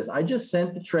remember this. I just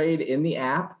sent the trade in the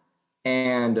app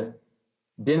and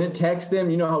didn't text them.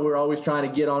 You know how we're always trying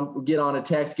to get on a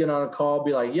text, get on a call,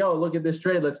 be like, yo, look at this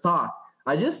trade, let's talk.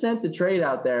 I just sent the trade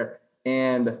out there,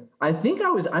 and I think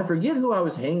I forget who I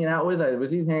was hanging out with. I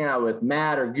was either hanging out with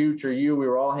Matt or Gooch or you. We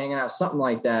were all hanging out, something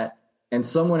like that. And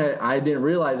I didn't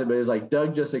realize it, but it was like,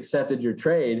 Doug just accepted your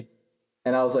trade.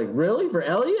 And I was like, really? For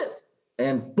Elliott?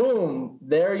 And boom,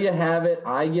 there you have it.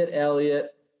 I get Elliott.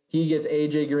 He gets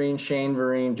A.J. Green, Shane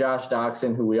Vereen, Josh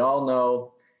Doxson, who we all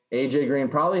know. A.J. Green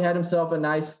probably had himself a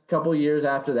nice couple years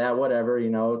after that, whatever,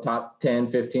 top 10,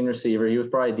 15 receiver. He was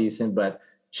probably decent, but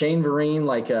Shane Vereen,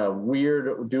 like a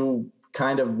weird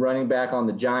kind of running back on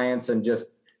the Giants and just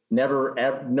never,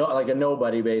 like a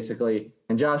nobody basically.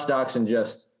 And Josh Doxson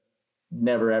just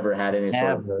never, ever had any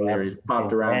sort of career. He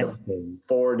popped around to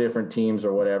 4 different teams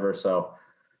or whatever. So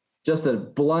just a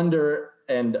blunder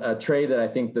and a trade that I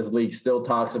think this league still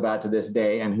talks about to this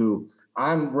day, and who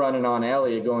I'm running on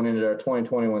Elliott going into our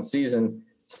 2021 season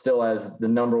still as the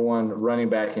number one running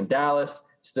back in Dallas,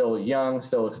 still young,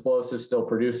 still explosive, still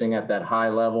producing at that high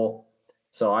level.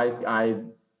 So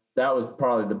that was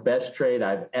probably the best trade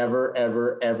I've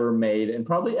ever made and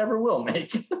probably ever will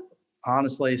make.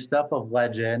 Honestly, stuff of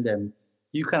legend. And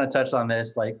you kind of touched on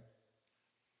this, like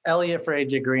Elliott for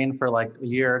A.J. Green for like a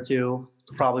year or two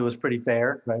probably was pretty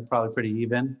fair, right? Probably pretty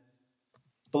even.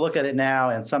 But look at it now,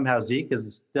 and somehow Zeke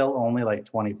is still only like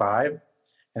 25,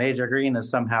 and A.J. Green is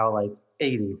somehow like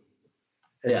 80.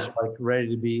 It's like ready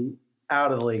to be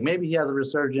out of the league. Maybe he has a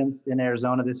resurgence in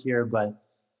Arizona this year, but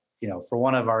for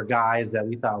one of our guys that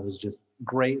we thought was just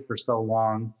great for so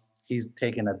long, he's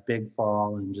taken a big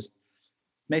fall and just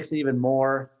makes it even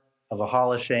more of a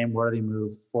Hall of Shame worthy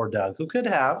move for Doug, who could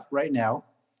have right now,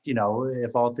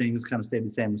 if all things kind of stayed the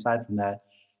same aside from that,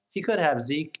 he could have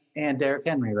Zeke and Derrick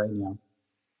Henry right now.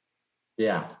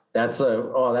 Yeah, that's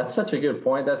such a good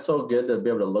point. That's so good to be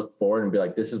able to look forward and be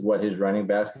like, this is what his running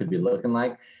backs could be looking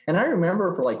like. And I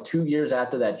remember for like 2 years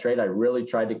after that trade, I really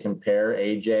tried to compare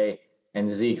AJ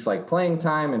and Zeke's like playing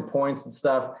time and points and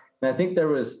stuff. And I think there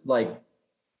was like,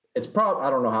 I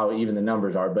don't know how even the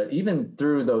numbers are, but even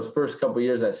through those first couple of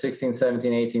years, that 16,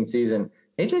 17, 18 season,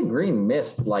 AJ Green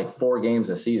missed like 4 games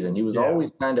a season. He was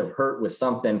always kind of hurt with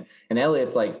something. And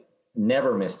Elliott's like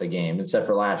never missed a game except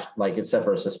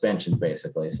for suspensions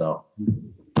basically. So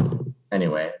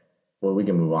anyway, well, we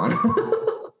can move on.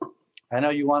 I know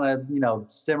you want to,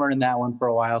 simmer in that one for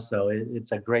a while. So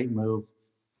it's a great move.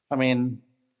 I mean,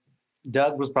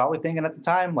 Doug was probably thinking at the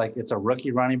time, like, it's a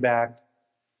rookie running back.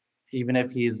 even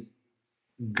if he's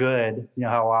good,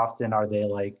 how often are they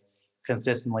like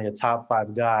consistently a top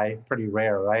 5 guy? Pretty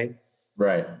rare, right?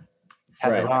 Right.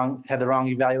 Had the wrong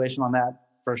evaluation on that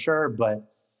for sure, but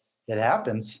it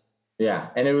happens. Yeah,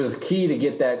 and it was key to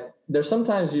get that. There's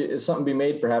sometimes something to be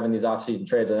made for having these off-season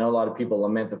trades. I know a lot of people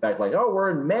lament the fact, like, oh,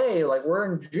 we're in May, like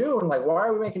we're in June, like why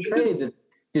are we making trades?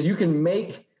 Because you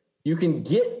can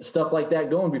get stuff like that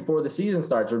going before the season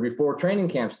starts or before training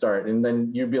camp start, and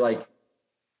then you'd be like,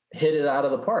 hit it out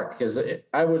of the park. Because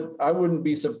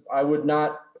I'm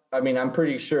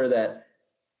pretty sure that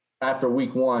after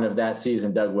week 1 of that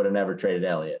season, Doug would have never traded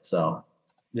Elliott. So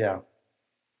yeah,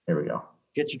 here we go.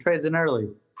 Get your trades in early.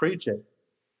 Preach it.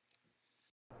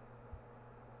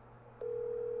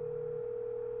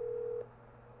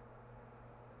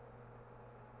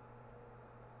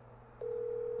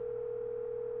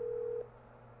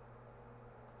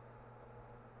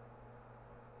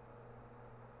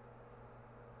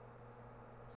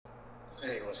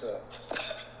 Hey, what's up?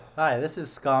 Hi, this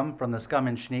is Scum from the Scum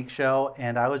and Schneek Show,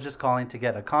 and I was just calling to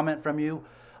get a comment from you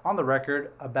on the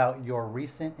record about your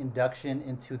recent induction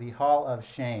into the Hall of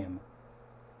Shame.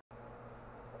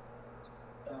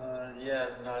 Yeah,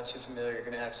 not too familiar. You're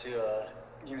going to have to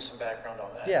give me some background on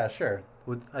that. Yeah, sure.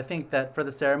 I think that for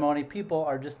the ceremony, people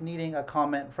are just needing a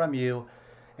comment from you,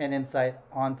 an insight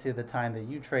onto the time that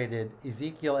you traded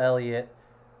Ezekiel Elliott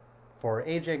for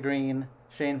AJ Green,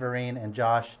 Shane Vereen, and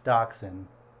Josh Doxson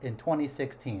in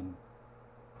 2016.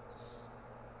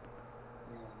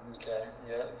 Okay,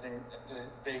 yeah, I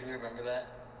vaguely remember that.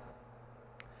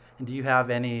 And do you have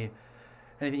anything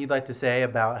you'd like to say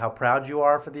about how proud you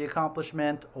are for the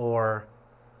accomplishment, or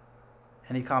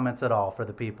any comments at all for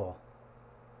the people?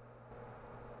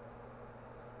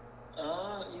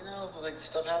 Like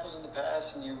stuff happens in the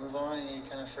past and you move on and you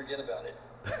kind of forget about it.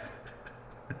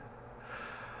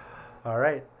 All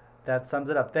right, that sums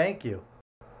it up. Thank you.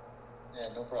 Yeah,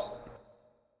 no problem.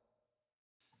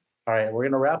 All right, we're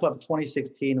going to wrap up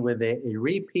 2016 with a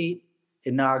repeat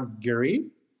inauguree. Is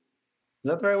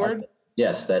that the right word?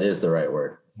 Yes, that is the right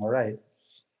word. All right.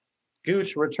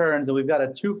 Gooch returns, and we've got a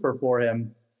twofer for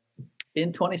him.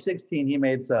 In 2016, he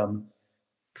made some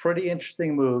pretty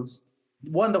interesting moves.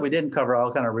 One that we didn't cover,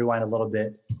 I'll kind of rewind a little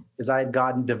bit, is I had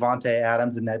gotten Davante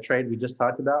Adams in that trade we just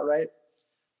talked about, right?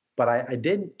 But I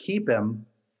didn't keep him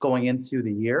going into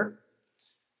the year.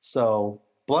 So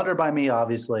blunder by me,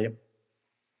 obviously.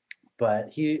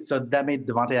 But so that made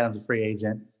Davante Adams a free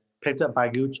agent, picked up by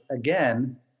Gooch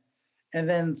again, and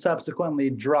then subsequently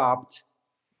dropped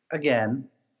again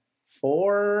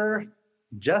for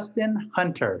Justin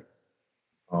Hunter.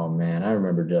 Oh, man, I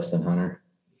remember Justin Hunter.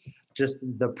 Just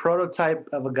the prototype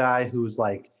of a guy who's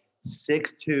like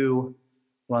 6'2",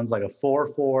 runs like a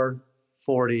 4.4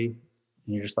 40, and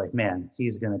you're just like, man,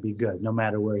 he's going to be good no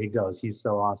matter where he goes. He's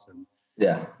so awesome.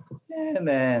 Yeah. And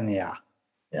then, yeah.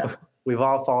 We've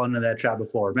all fallen into that trap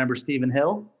before. Remember Stephen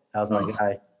Hill? That was my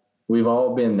guy. We've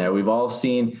all been there. We've all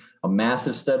seen a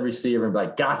massive stud receiver and be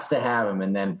like, gots to have him.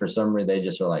 And then for some reason, they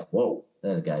just are like, whoa,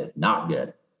 that guy is not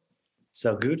good.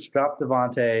 So Gooch dropped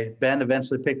Davante. Ben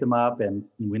eventually picked him up, and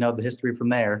we know the history from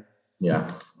there.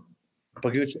 Yeah.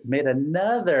 But Gooch made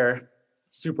another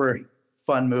super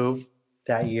fun move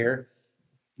that year.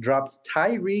 Dropped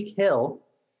Tyreek Hill,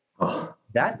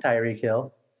 that Tyreek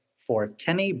Hill, for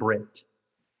Kenny Britt.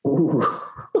 Ooh.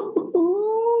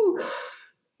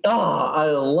 I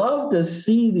love to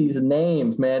see these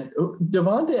names, man.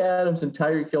 Davante Adams and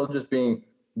Tyreek Hill just being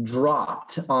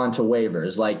dropped onto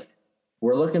waivers. Like,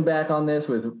 we're looking back on this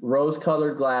with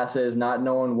rose-colored glasses, not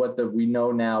knowing what we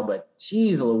know now. But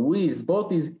geez Louise, both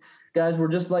these guys were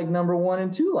just like number 1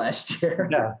 and 2 last year.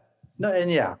 Yeah. No, and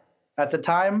yeah, at the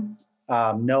time,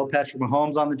 no Patrick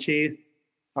Mahomes on the Chiefs.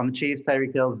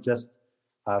 Tyreek Hill's just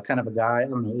kind of a guy. I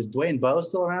don't know. Is Dwayne Bowe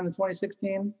still around in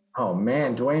 2016? Oh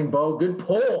man, Dwayne Bowe, good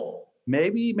pull.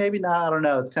 Maybe not. I don't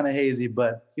know. It's kind of hazy,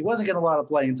 but he wasn't getting a lot of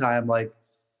playing time. Like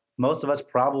most of us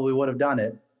probably would have done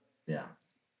it. Yeah.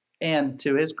 And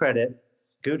to his credit,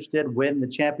 Gooch did win the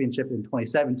championship in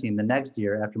 2017, the next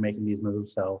year after making these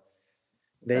moves. So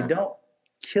they don't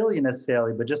kill you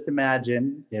necessarily, but just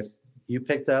imagine if you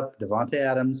picked up Davante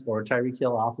Adams or Tyreek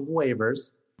Hill off of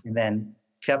waivers and then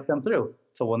kept them through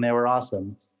to when they were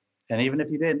awesome. And even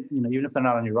if you didn't, even if they're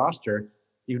not on your roster,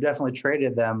 you definitely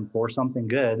traded them for something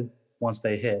good once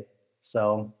they hit.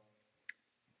 So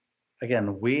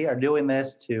again, we are doing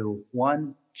this to,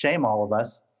 1, shame all of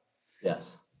us.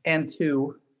 Yes. And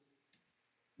 2,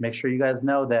 make sure you guys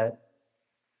know that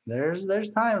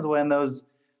there's times when those,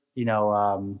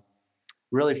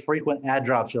 really frequent ad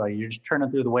drops, you're just turning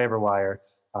through the waiver wire.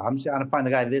 I'm just trying to find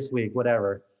the guy this week,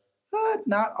 whatever.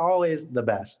 Not always the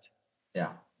best.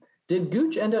 Yeah. Did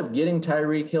Gooch end up getting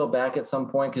Tyreek Hill back at some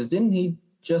point? Because didn't he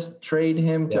just trade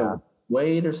him to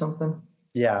Wade or something?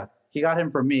 Yeah, he got him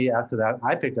for me because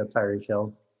I picked up Tyreek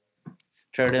Hill.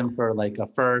 Traded him for like a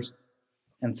first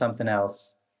and something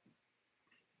else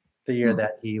the year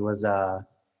that he was,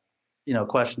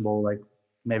 questionable, like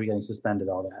maybe getting suspended,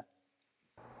 all that.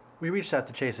 We reached out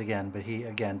to Chase again, but he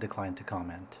again declined to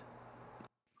comment.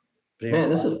 Man,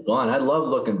 this is fun. I love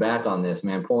looking back on this,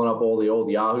 man, pulling up all the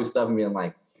old Yahoo stuff and being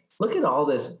like, look at all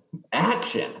this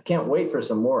action. I can't wait for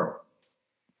some more.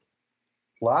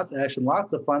 Lots of action,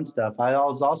 lots of fun stuff. I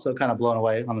was also kind of blown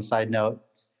away on a side note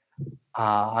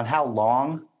on how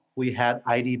long we had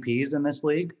IDPs in this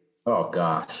league. Oh,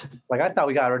 gosh. Like, I thought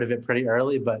we got rid of it pretty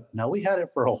early, but no, we had it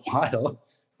for a while.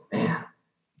 Man.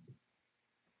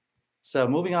 So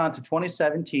moving on to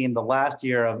 2017, the last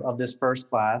year of this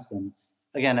first class. And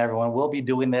again, everyone, we'll be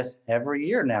doing this every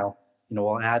year now.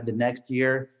 We'll add the next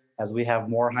year as we have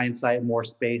more hindsight, more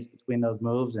space between those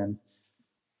moves. And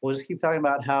we'll just keep talking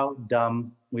about how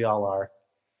dumb we all are.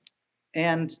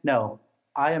 And no,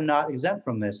 I am not exempt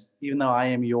from this, even though I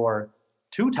am your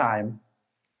two-time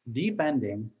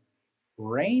defending,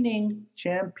 reigning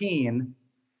champion.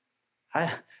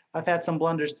 I've had some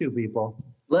blunders too, people.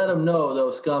 Let them know, though,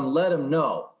 scum. Let them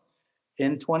know.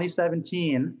 In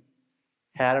 2017,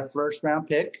 had a first-round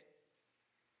pick.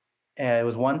 It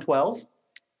was 112,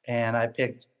 and I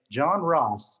picked John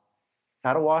Ross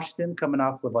out of Washington, coming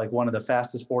off with like one of the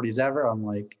fastest 40s ever. I'm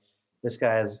like, this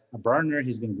guy is a burner.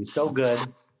 He's going to be so good.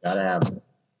 Gotta have him.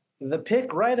 The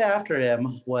pick right after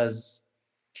him was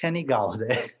Kenny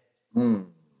Golladay. And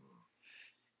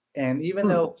even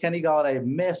though Kenny Golladay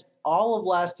missed all of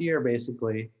last year,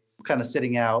 basically, kind of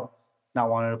sitting out, not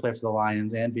wanting to play for the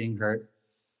Lions and being hurt,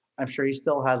 I'm sure he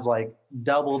still has like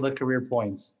double the career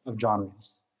points of John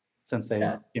Ross since they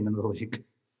came into the league.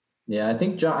 Yeah,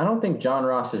 I don't think John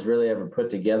Ross has really ever put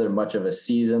together much of a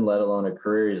season, let alone a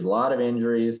career. He's a lot of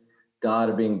injuries,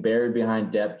 being buried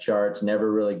behind depth charts,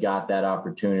 never really got that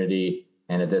opportunity,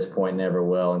 and at this point never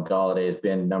will. And Golladay has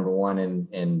been number one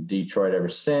in Detroit ever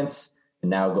since,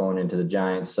 and now going into the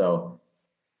Giants. So,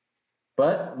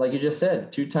 but like you just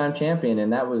said, two-time champion,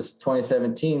 and that was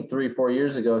 2017, 3-4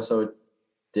 years ago. So it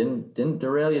didn't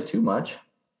derail you too much.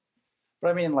 But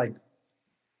I mean, like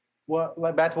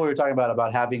back to what we were talking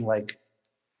about having like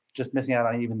just missing out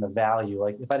on even the value.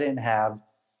 Like if I didn't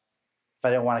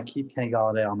want to keep Kenny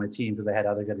Golladay on my team because I had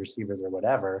other good receivers or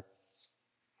whatever,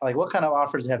 like what kind of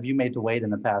offers have you made to Wade in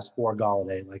the past for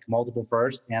Golladay? Like multiple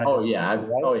firsts?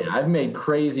 I've made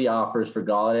crazy offers for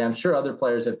Golladay. I'm sure other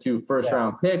players have too.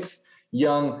 First-round picks,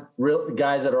 young real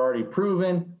guys that are already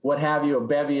proven, what have you, a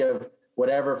bevy of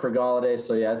whatever for Golladay.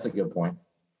 So yeah, that's a good point.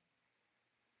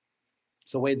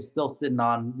 So Wade's still sitting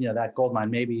on, that gold mine.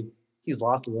 Maybe he's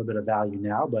lost a little bit of value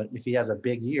now, but if he has a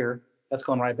big year, that's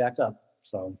going right back up.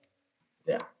 So,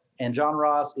 yeah. And John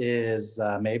Ross is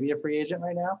maybe a free agent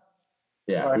right now.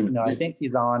 Yeah. I think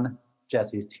he's on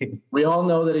Jesse's team. We all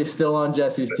know that he's still on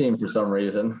Jesse's team for some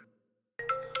reason.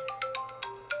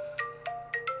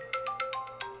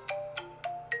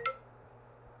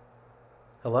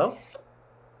 Hello?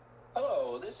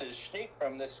 Hello, this is Schneek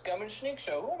from the Scum and Schneek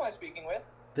Show. Who am I speaking with?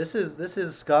 This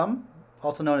is Scum,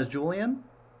 also known as Julian.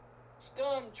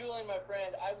 Scum, Julian, my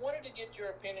friend, I wanted to get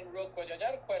your opinion real quick. I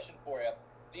got a question for you.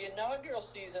 The inaugural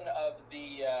season of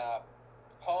the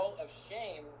Hall of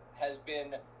Shame has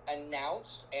been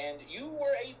announced, and you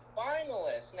were a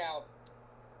finalist. Now,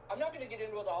 I'm not going to get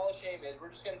into what the Hall of Shame is. We're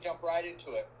just going to jump right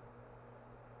into it.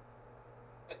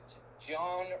 But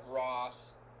John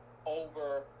Ross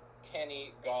over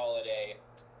Kenny Golladay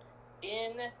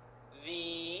in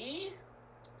the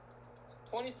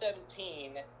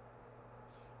 2017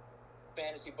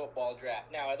 fantasy football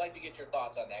draft. Now, I'd like to get your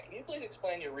thoughts on that. Can you please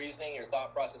explain your reasoning, your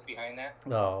thought process behind that?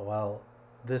 Oh, well,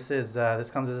 this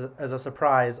comes as a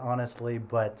surprise, honestly,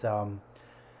 but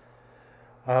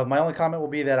my only comment will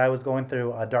be that I was going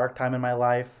through a dark time in my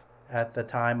life at the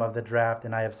time of the draft,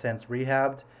 and I have since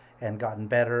rehabbed and gotten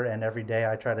better, and every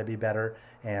day I try to be better,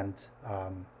 and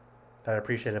I'd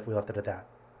appreciate it if we left it at that.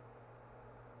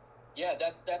 Yeah,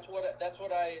 that's what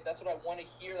I want to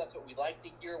hear. That's what we like to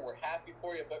hear. We're happy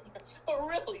for you, but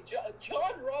really,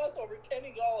 John Ross over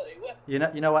Kenny Golladay. What? You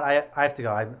know what? I have to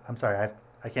go. I'm sorry.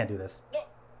 I can't do this. No,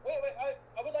 wait.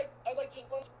 I'd like just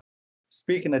one.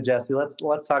 Speaking of Jesse, let's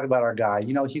talk about our guy.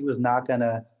 He was not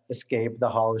gonna escape the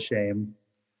Hall of Shame.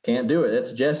 Can't do it.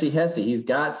 It's Jesse Hesse. He's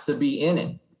got to be in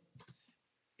it.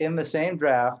 In the same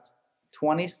draft,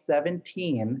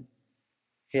 2017.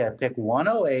 He had pick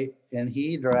 108, and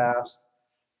he drafts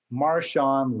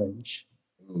Marshawn Lynch.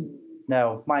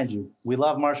 Now, mind you, we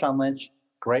love Marshawn Lynch.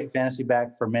 Great fantasy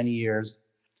back for many years.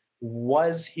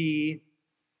 Was he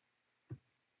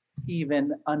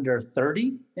even under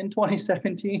 30 in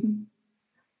 2017?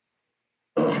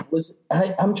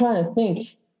 I'm trying to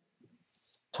think.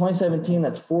 2017,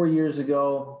 that's 4 years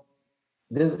ago.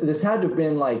 This had to have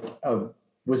been like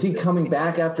was he coming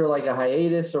back after like a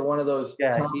hiatus or one of those?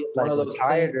 Yeah, he like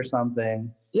retired or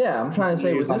something. Yeah, I'm trying to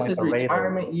say, was this his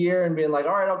retirement year and being like,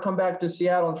 all right, I'll come back to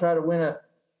Seattle and try to win a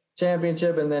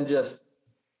championship, and then just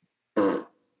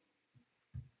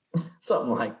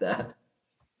something like that.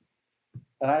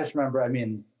 And I just remember, I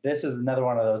mean, this is another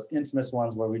one of those infamous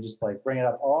ones where we just like bring it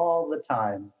up all the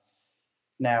time.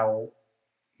 Now,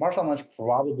 Marshawn Lynch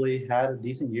probably had a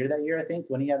decent year that year, I think,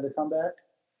 when he had the comeback.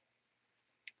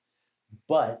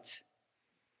 But,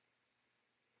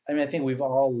 I mean, I think we've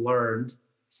all learned,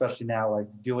 especially now, like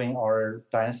doing our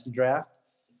dynasty draft,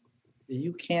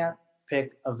 you can't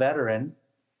pick a veteran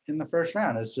in the first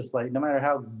round. It's just like, no matter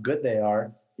how good they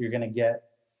are, you're going to get,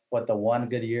 the one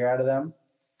good year out of them.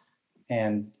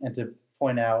 And to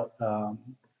point out,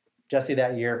 Jesse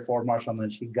that year for Marshawn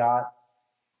Lynch, he got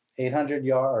 800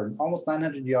 yards, or almost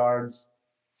 900 yards,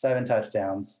 7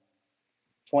 touchdowns,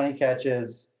 20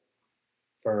 catches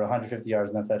for 150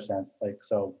 yards, no touchdowns. Like,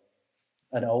 so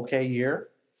an okay year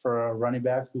for a running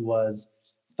back who was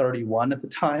 31 at the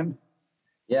time.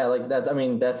 Yeah, like that's, I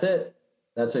mean, that's it.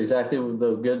 That's exactly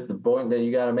the point that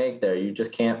you got to make there. You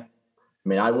just can't, I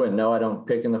mean, I wouldn't know. I don't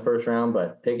pick in the first round,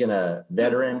 but picking a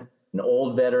veteran, an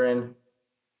old veteran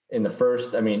in the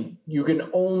first, I mean, you can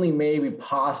only maybe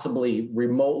possibly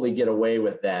remotely get away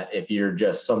with that if you're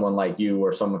just someone like you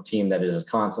or some team that is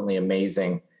constantly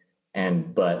amazing.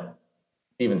 But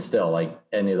even still, like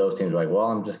any of those teams are like, well,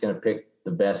 I'm just going to pick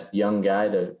the best young guy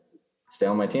to stay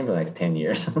on my team for the next 10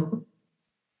 years.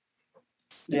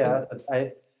 Yeah,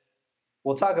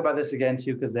 we'll talk about this again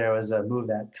too, because there was a move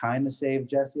that kind of saved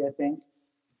Jesse, I think,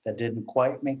 that didn't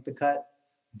quite make the cut,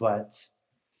 but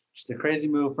just a crazy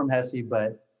move from Hesse.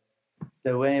 But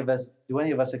do any of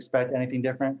us expect anything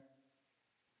different?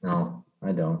 No,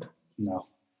 I don't. No.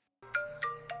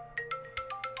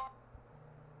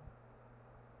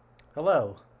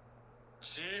 Hello.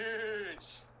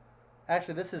 Huge.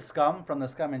 Actually, this is Scum from the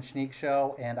Scum and Schneek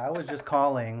Show, and I was just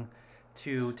calling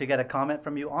to get a comment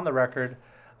from you on the record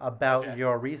about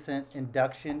your recent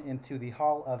induction into the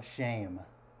Hall of Shame.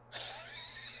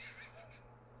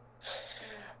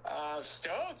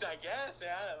 Stoked, I guess.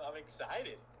 Yeah, I'm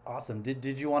excited. Awesome.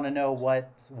 Did you want to know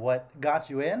what got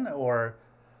you in, or?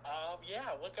 Yeah,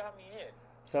 what got me in?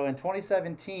 So in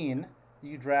 2017,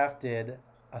 you drafted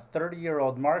a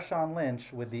 30-year-old Marshawn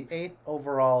Lynch with the 8th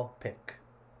overall pick.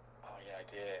 Oh yeah, I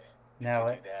did. Now,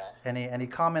 I did do that. any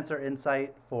comments or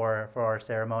insight for our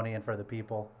ceremony and for the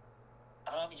people?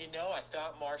 I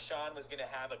thought Marshawn was going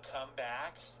to have a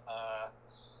comeback.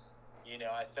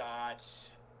 I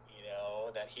thought,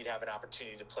 that he'd have an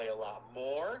opportunity to play a lot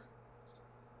more.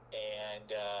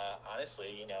 And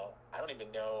honestly, I don't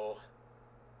even know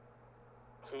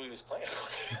who he was playing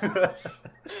for.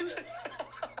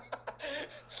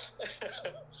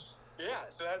 Yeah,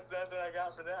 so that's what I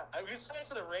got for that. He was playing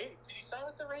for the Raiders. Did he sign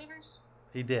with the Raiders?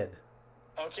 He did.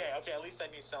 Okay, at least I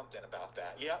knew something about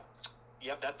that. Yep,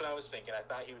 that's what I was thinking. I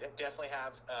thought he would definitely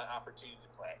have an opportunity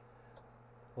to play.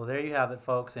 Well, there you have it,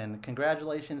 folks, and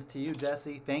congratulations to you,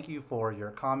 Jesse. Thank you for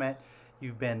your comment.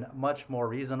 You've been much more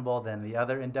reasonable than the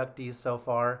other inductees so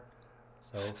far.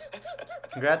 So,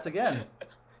 congrats again.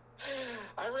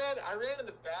 I ran in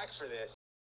the back for this.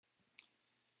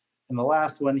 And the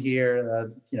last one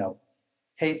here,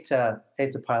 hate to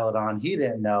pile it on. He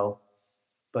didn't know,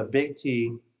 but Big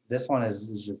T, this one is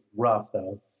just rough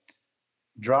though.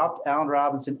 Dropped Allen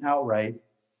Robinson outright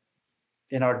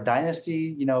in our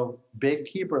dynasty, big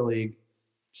keeper league,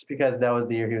 just because that was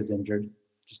the year he was injured.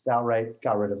 Just outright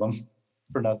got rid of him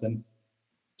for nothing.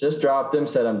 Just dropped him,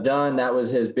 said I'm done. That was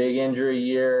his big injury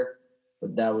year.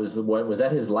 But that was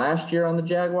that his last year on the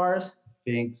Jaguars?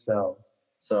 I think so.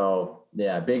 So,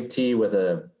 yeah, Big T with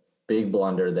a big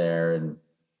blunder there, and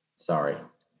sorry.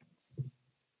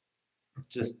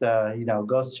 Just,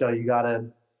 goes to show you got to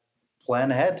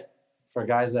plan ahead for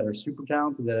guys that are super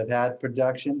talented, that have had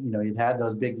production. You've had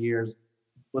those big years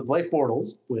with Blake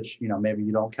Bortles, which, maybe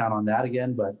you don't count on that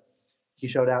again, but he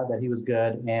showed out that he was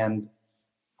good. And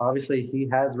obviously he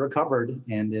has recovered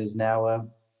and is now a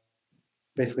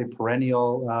basically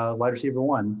perennial wide receiver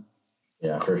one.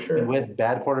 Yeah, for sure. Even with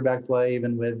bad quarterback play,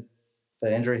 even with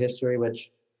the injury history,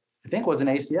 which I think was an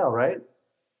ACL, right?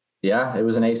 Yeah, it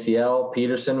was an ACL.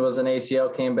 Peterson was an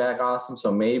ACL, came back awesome.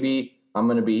 So maybe I'm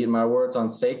going to be eating my words on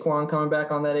Saquon coming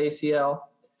back on that ACL.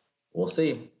 We'll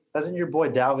see. Hasn't your boy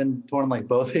Dalvin torn like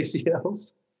both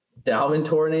ACLs? Dalvin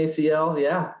tore an ACL,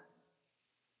 yeah.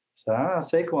 So I don't know,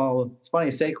 Saquon. It's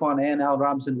funny, Saquon and Allen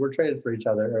Robinson were traded for each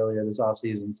other earlier this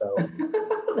offseason. So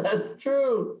That's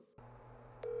true.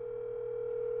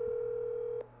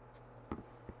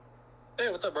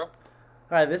 Hey, what's up, bro?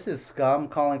 Hi, this is Scum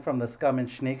calling from the Scum and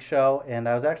Schneek Show, and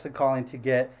I was actually calling to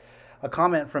get a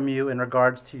comment from you in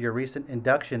regards to your recent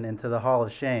induction into the Hall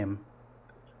of Shame.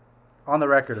 On the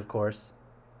record, of course.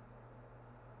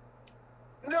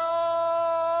 No!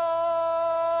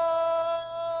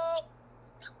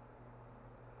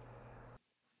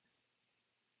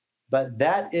 but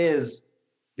that is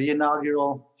the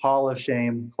inaugural Hall of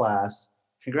Shame class.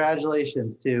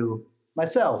 Congratulations to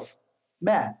myself,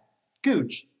 Matt,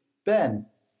 Gooch, Ben,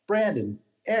 Brandon,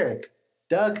 Eric,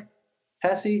 Doug,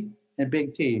 Hesse, and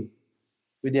Big T.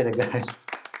 We did it, guys.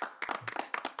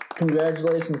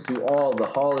 Congratulations to all the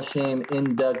Hall of Shame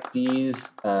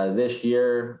inductees this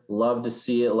year. Love to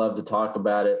see it. Love to talk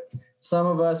about it. Some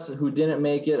of us who didn't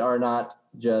make it are not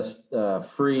just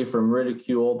free from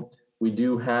ridicule. We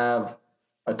do have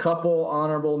a couple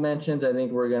honorable mentions. I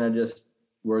think we're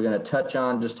gonna touch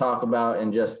on, just talk about,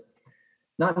 and just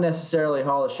not necessarily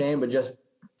Hall of Shame, but just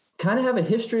kind of have a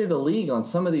history of the league on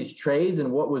some of these trades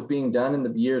and what was being done in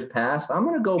the years past. I'm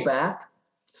going to go back,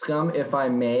 Scum, if I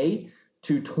may,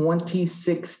 to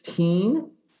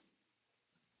 2016.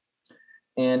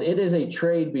 And it is a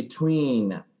trade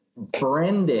between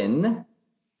Brendan,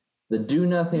 the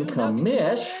do-nothing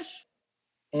commish,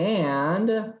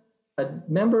 and a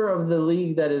member of the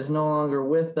league that is no longer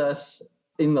with us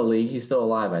in the league. He's still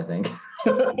alive, I think.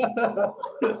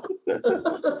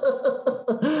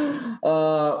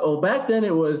 Well, back then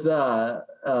it was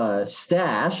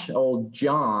Stash, old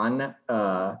John.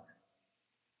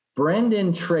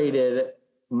 Brendan traded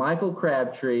Michael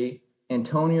Crabtree,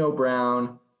 Antonio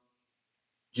Brown,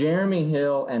 Jeremy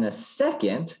Hill, and a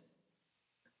second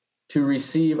to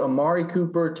receive Amari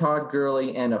Cooper, Todd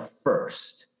Gurley, and a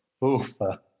first. Oof.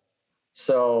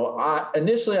 So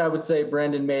initially I would say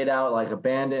Brendan made out like a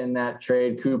bandit in that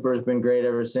trade. Cooper's been great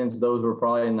ever since. Those were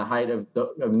probably in the height of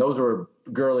those were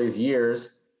Gurley's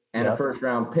years, and a first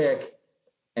round pick.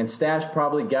 And Stash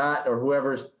probably got, or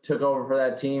whoever took over for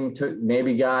that team,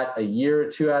 maybe got a year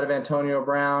or two out of Antonio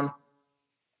Brown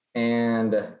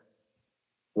and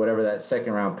whatever that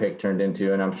second round pick turned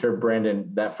into. And I'm sure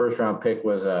Brendan, that first round pick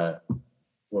was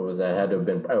what was that? Had to have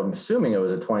been, I'm assuming it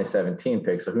was a 2017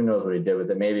 pick. So who knows what he did with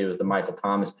it? Maybe it was the Michael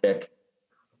Thomas pick.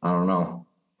 I don't know.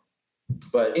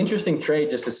 But interesting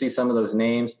trade just to see some of those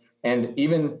names. And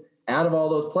even out of all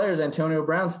those players, Antonio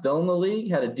Brown still in the league,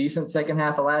 had a decent second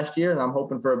half of last year, and I'm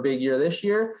hoping for a big year this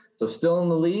year. So still in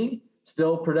the league,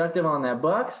 still productive on that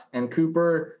Bucks. And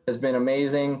Cooper has been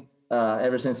amazing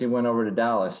ever since he went over to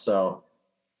Dallas. So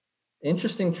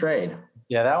interesting trade.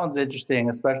 Yeah, that one's interesting,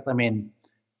 especially, I mean,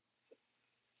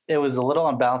 it was a little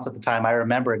unbalanced at the time. I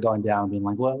remember it going down, being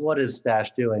like, what is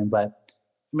Stash doing? But, I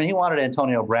mean, he wanted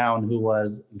Antonio Brown, who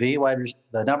was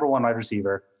the number one wide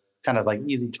receiver, kind of like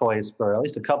easy choice for at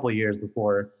least a couple of years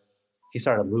before he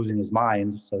started losing his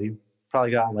mind. So he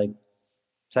probably got like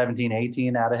 17,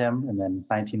 18 out of him, and then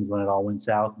 19 is when it all went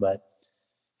south. But,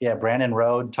 yeah, Brandon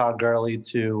rode Todd Gurley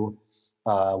to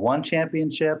one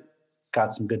championship,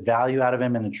 got some good value out of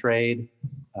him in a trade.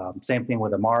 Same thing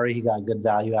with Amari. He got good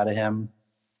value out of him.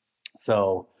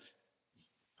 So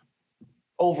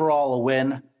overall, a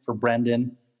win for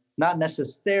Brendan. Not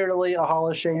necessarily a Hall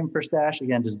of Shame for Stash.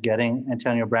 Again, just getting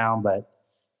Antonio Brown, but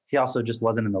he also just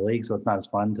wasn't in the league, so it's not as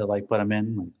fun to like put him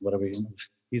in. Like, what are we?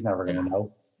 He's never going to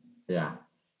know. Yeah.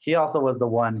 He also was the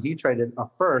one. He traded a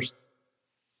first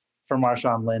for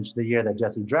Marshawn Lynch the year that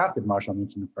Jesse drafted Marshawn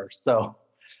Lynch in the first. So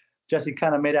Jesse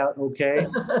kind of made out okay.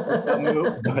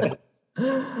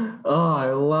 Oh, I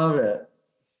love it.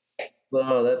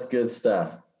 Oh, that's good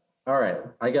stuff. All right.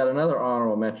 I got another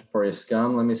honorable mention for you,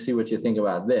 Scum. Let me see what you think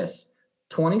about this.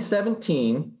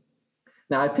 2017.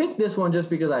 Now, I picked this one just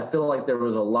because I feel like there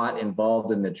was a lot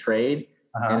involved in the trade,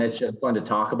 and it's just fun to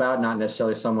talk about, not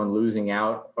necessarily someone losing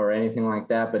out or anything like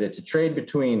that, but it's a trade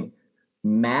between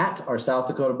Matt, our South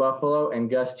Dakota Buffalo, and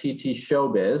Gus TT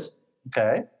Showbiz.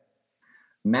 Okay.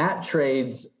 Matt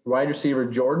trades wide receiver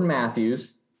Jordan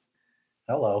Matthews.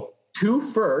 Hello. 2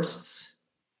 firsts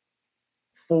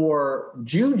for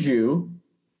Juju,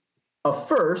 a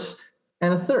first,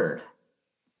 and a third.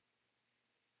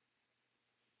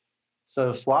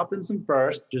 So swapping some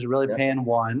first, just really paying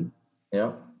one.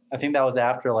 Yep. I think that was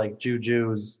after like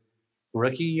Juju's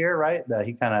rookie year, right? That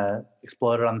he kind of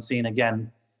exploded on the scene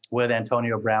again with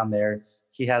Antonio Brown there.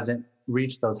 He hasn't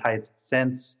reached those heights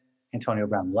since Antonio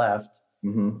Brown left.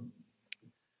 Mm-hmm.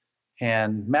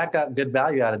 And Matt got good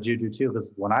value out of Juju too,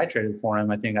 because when I traded for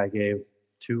him, I think I gave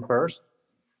 2 firsts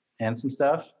and some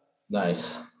stuff.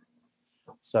 Nice.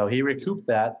 So he recouped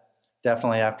that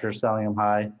definitely after selling him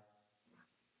high.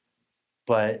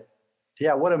 But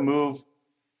yeah, what a move.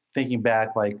 Thinking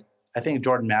back, like I think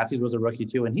Jordan Matthews was a rookie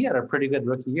too, and he had a pretty good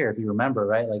rookie year, if you remember,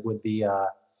 right? Like with the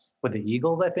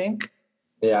Eagles, I think.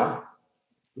 Yeah.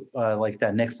 Like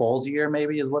that Nick Foles year,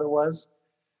 maybe is what it was.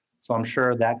 So I'm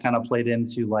sure that kind of played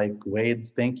into like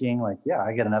Wade's thinking, like, yeah,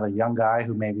 I get another young guy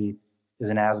who maybe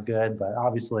isn't as good, but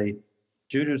obviously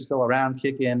Juju's still around,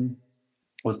 kicking,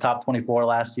 was top 24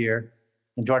 last year.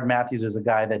 And Jordan Matthews is a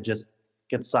guy that just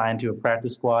gets signed to a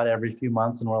practice squad every few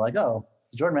months, and we're like, oh,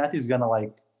 is Jordan Matthews going to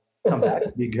like come back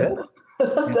and be good?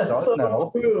 That's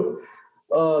so true.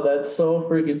 Oh, that's so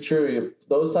freaking true.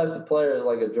 Those types of players,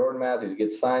 like a Jordan Matthews,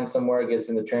 gets signed somewhere, gets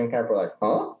in the training camp, we're like,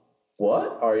 huh?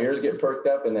 What? Our ears get perked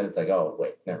up, and then it's like, oh,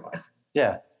 wait, never mind.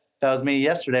 Yeah, that was me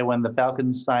yesterday when the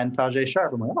Falcons signed Tajay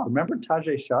Sharp. I'm like, oh, remember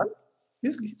Tajay Sharp?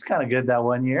 He's kind of good that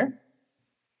one year.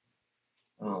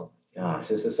 Oh, gosh,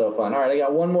 this is so fun. All right, I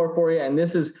got one more for you, and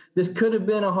this could have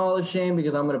been a Hall of Shame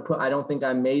because I don't think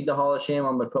I made the Hall of Shame.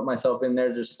 I'm going to put myself in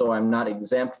there just so I'm not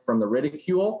exempt from the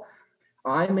ridicule.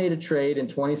 I made a trade in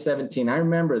 2017. I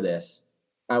remember this.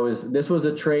 This was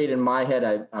a trade in my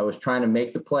head. I was trying to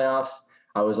make the playoffs.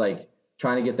 I was like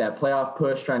trying to get that playoff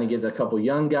push, trying to get a couple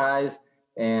young guys.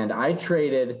 And I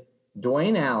traded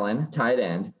Dwayne Allen, tight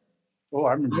end. Oh,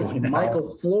 I remember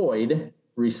Michael Floyd,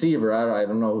 receiver. I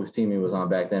don't know whose team he was on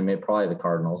back then. Maybe probably the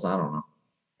Cardinals. I don't know.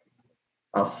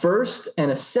 A first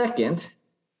and a second,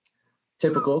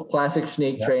 typical classic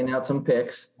sneak, trading out some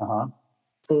picks.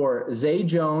 For Zay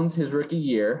Jones, his rookie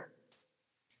year.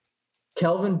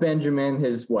 Kelvin Benjamin,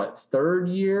 his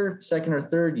second or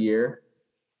third year.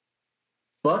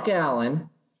 Buck Allen.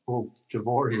 Oh,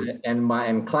 Javorius.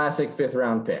 And classic 5th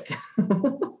round pick.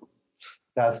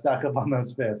 Got to stock up on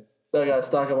those fifths. I got to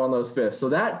stock up on those fifths.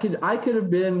 So I could have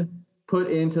been put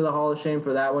into the Hall of Shame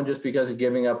for that one just because of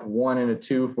giving up 1 and a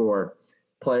 2 for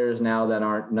players now that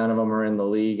none of them are in the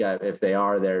league. If they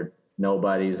are, they're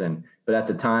nobodies. But at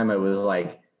the time, it was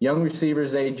like young receiver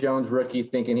Zay Jones, rookie,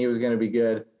 thinking he was going to be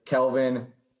good. Kelvin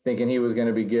thinking he was going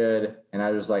to be good. And I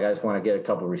was like, I just want to get a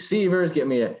couple receivers,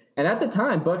 and at the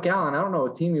time, Buck Allen, I don't know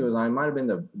what team he was on. It might have been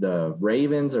the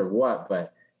Ravens or what,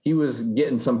 but he was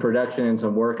getting some production and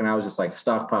some work. And I was just like,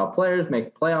 stockpile players, make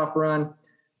a playoff run.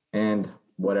 And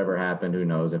whatever happened, who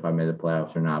knows if I made the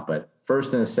playoffs or not. But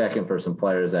first and a second for some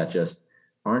players that just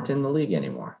aren't in the league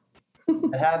anymore.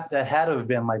 That had to have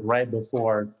been like right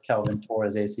before Kelvin tore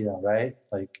his ACL, right?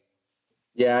 Like,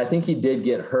 yeah, I think he did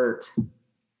get hurt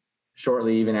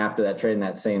shortly even after that trade in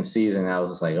that same season. I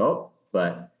was just like,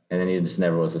 and then he just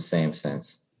never was the same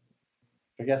since.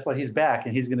 But guess what? He's back,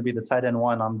 and he's going to be the tight end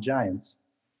 1 on the Giants.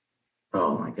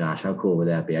 Oh my gosh, how cool would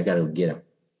that be? I got to get him.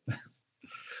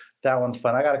 That one's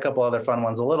fun. I got a couple other fun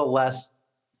ones, a little less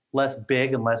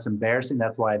big and less embarrassing.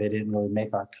 That's why they didn't really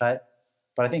make our cut.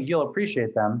 But I think you'll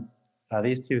appreciate them.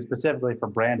 These two specifically for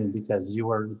Brandon because you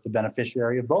were the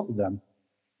beneficiary of both of them.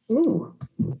 Ooh.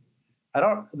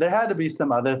 There had to be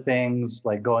some other things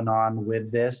like going on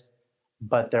with this,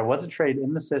 but there was a trade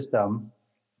in the system,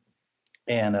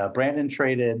 and Brandon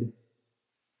traded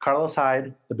Carlos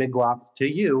Hyde, the big guap, to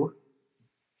you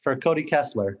for Cody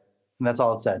Kessler, and that's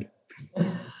all it said.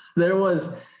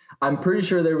 I'm pretty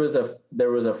sure there was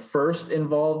a first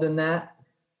involved in that.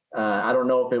 I don't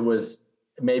know if it was.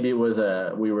 Maybe it was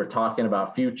we were talking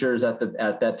about futures at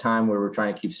that time. We were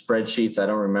trying to keep spreadsheets. I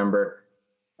don't remember.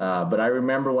 But I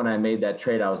remember when I made that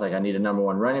trade, I was like, I need a number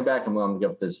 1 running back. I'm going to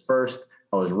give this first.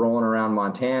 I was rolling around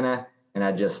Montana, and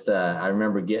I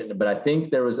remember but I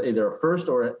think there was either a first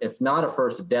or if not a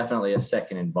first, definitely a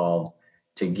second involved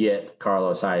to get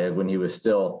Carlos Hyde when he was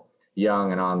still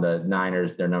young and on the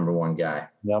Niners, their number 1 guy.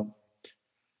 Yep.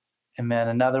 And then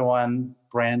another one,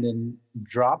 Brandon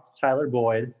dropped Tyler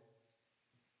Boyd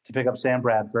to pick up Sam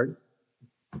Bradford.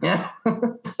 Yeah,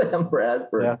 Sam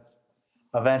Bradford. Yeah.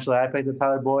 Eventually, I picked up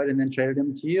Tyler Boyd and then traded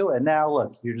him to you. And now,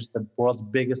 look, you're just the world's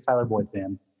biggest Tyler Boyd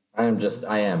fan. I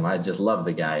am. I just love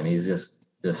the guy, and he's just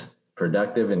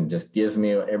productive and just gives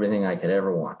me everything I could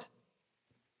ever want.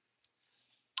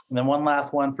 And then one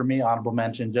last one for me, honorable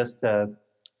mention, just to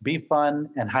be fun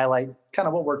and highlight kind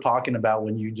of what we're talking about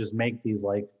when you just make these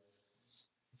like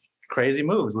crazy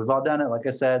moves. We've all done it. Like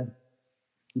I said,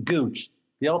 Gooch,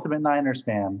 the ultimate Niners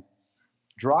fan,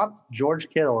 dropped George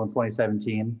Kittle in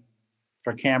 2017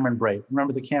 for Cameron Brate.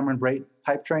 Remember the Cameron Brate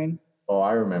hype train? Oh,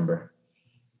 I remember.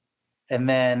 And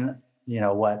then,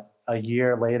 a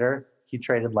year later, he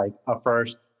traded like a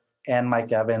first and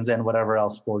Mike Evans and whatever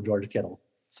else for George Kittle.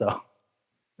 So,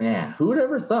 man, who would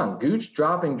ever thunk Gooch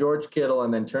dropping George Kittle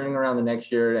and then turning around the next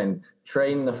year and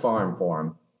trading the farm for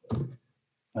him?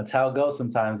 That's how it goes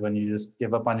sometimes when you just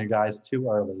give up on your guys too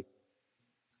early.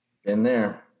 Been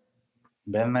there.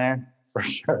 Been there for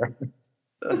sure.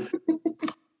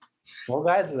 Well,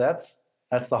 guys, that's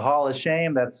the Hall of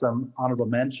Shame. That's some honorable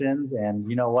mentions. And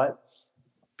you know what?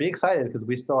 Be excited because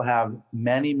we still have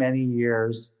many, many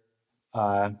years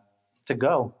to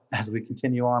go as we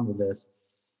continue on with this.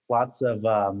 Lots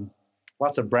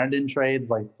of Brendan trades,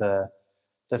 like the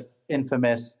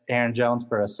infamous Aaron Jones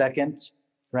for a second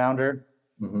rounder.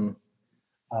 Mm-hmm.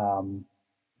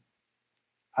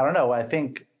 I don't know. I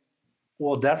think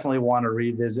we'll definitely want to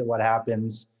revisit what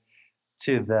happens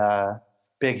to the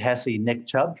big Hesse Nick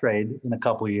Chubb trade in a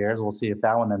couple of years. We'll see if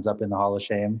that one ends up in the Hall of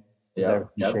Shame as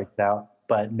everything shakes out.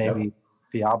 But maybe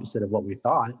the opposite of what we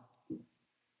thought.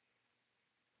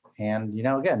 And,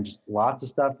 again, just lots of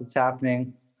stuff that's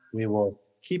happening. We will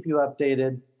keep you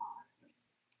updated.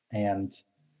 And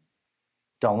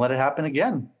don't let it happen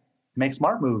again. Make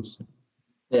smart moves.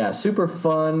 Yeah, super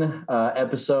fun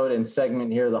episode and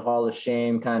segment here, the Hall of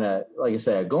Shame. Kind of, like I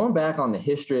said, going back on the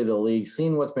history of the league,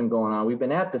 seeing what's been going on. We've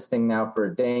been at this thing now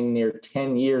for dang near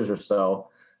 10 years or so.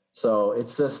 So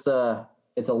it's just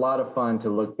it's a lot of fun to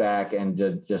look back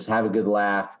and just have a good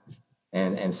laugh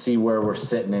and see where we're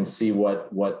sitting and see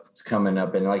what's coming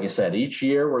up. And like I said, each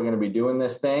year we're going to be doing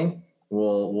this thing.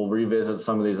 We'll revisit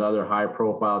some of these other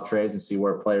high-profile trades and see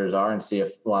where players are and see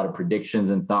if a lot of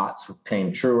predictions and thoughts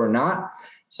came true or not.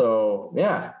 So,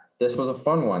 yeah, this was a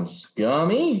fun one.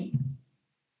 Scummy.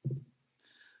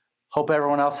 Hope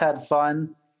everyone else had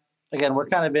fun. Again, we're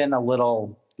kind of in a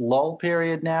little lull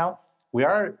period now. We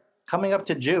are coming up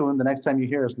to June. The next time you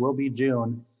hear us will be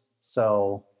June.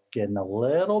 So getting a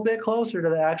little bit closer to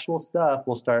the actual stuff.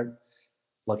 We'll start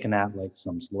looking at like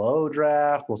some slow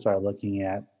draft. We'll start looking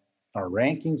at our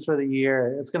rankings for the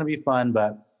year. It's going to be fun,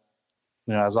 but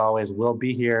as always, we'll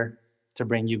be here to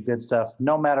bring you good stuff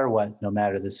no matter what, no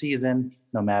matter the season,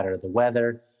 no matter the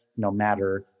weather, no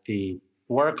matter the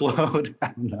workload. I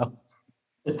don't know.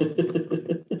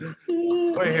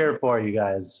 We're here for you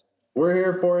guys. We're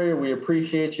here for you. We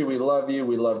appreciate you. We love you.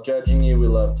 We love judging you. We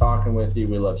love talking with you.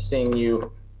 We love seeing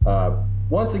you.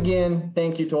 Once again,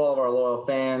 thank you to all of our loyal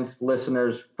fans,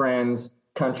 listeners, friends,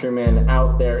 countrymen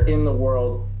out there in the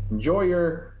world. Enjoy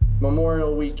your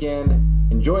Memorial weekend.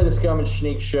 Enjoy the Scum and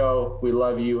Schneek show. We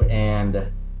love you,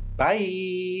 and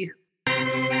bye.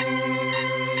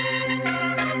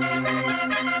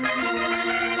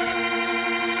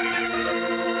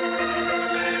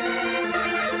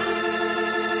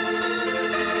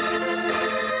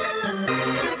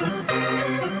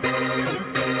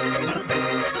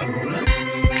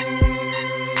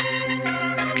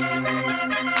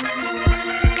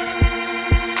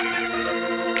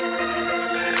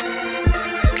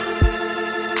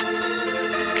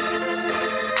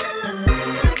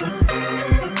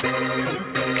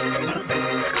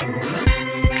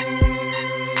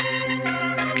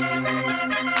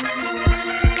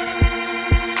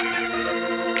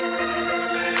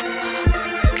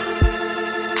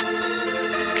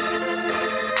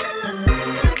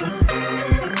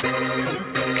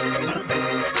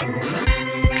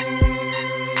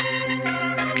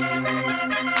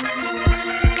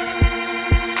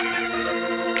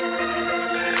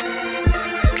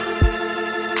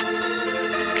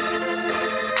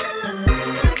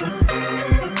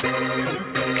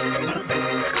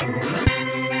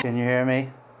 Can you hear me?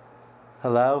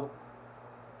 Hello?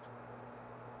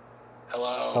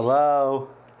 Hello? Hello?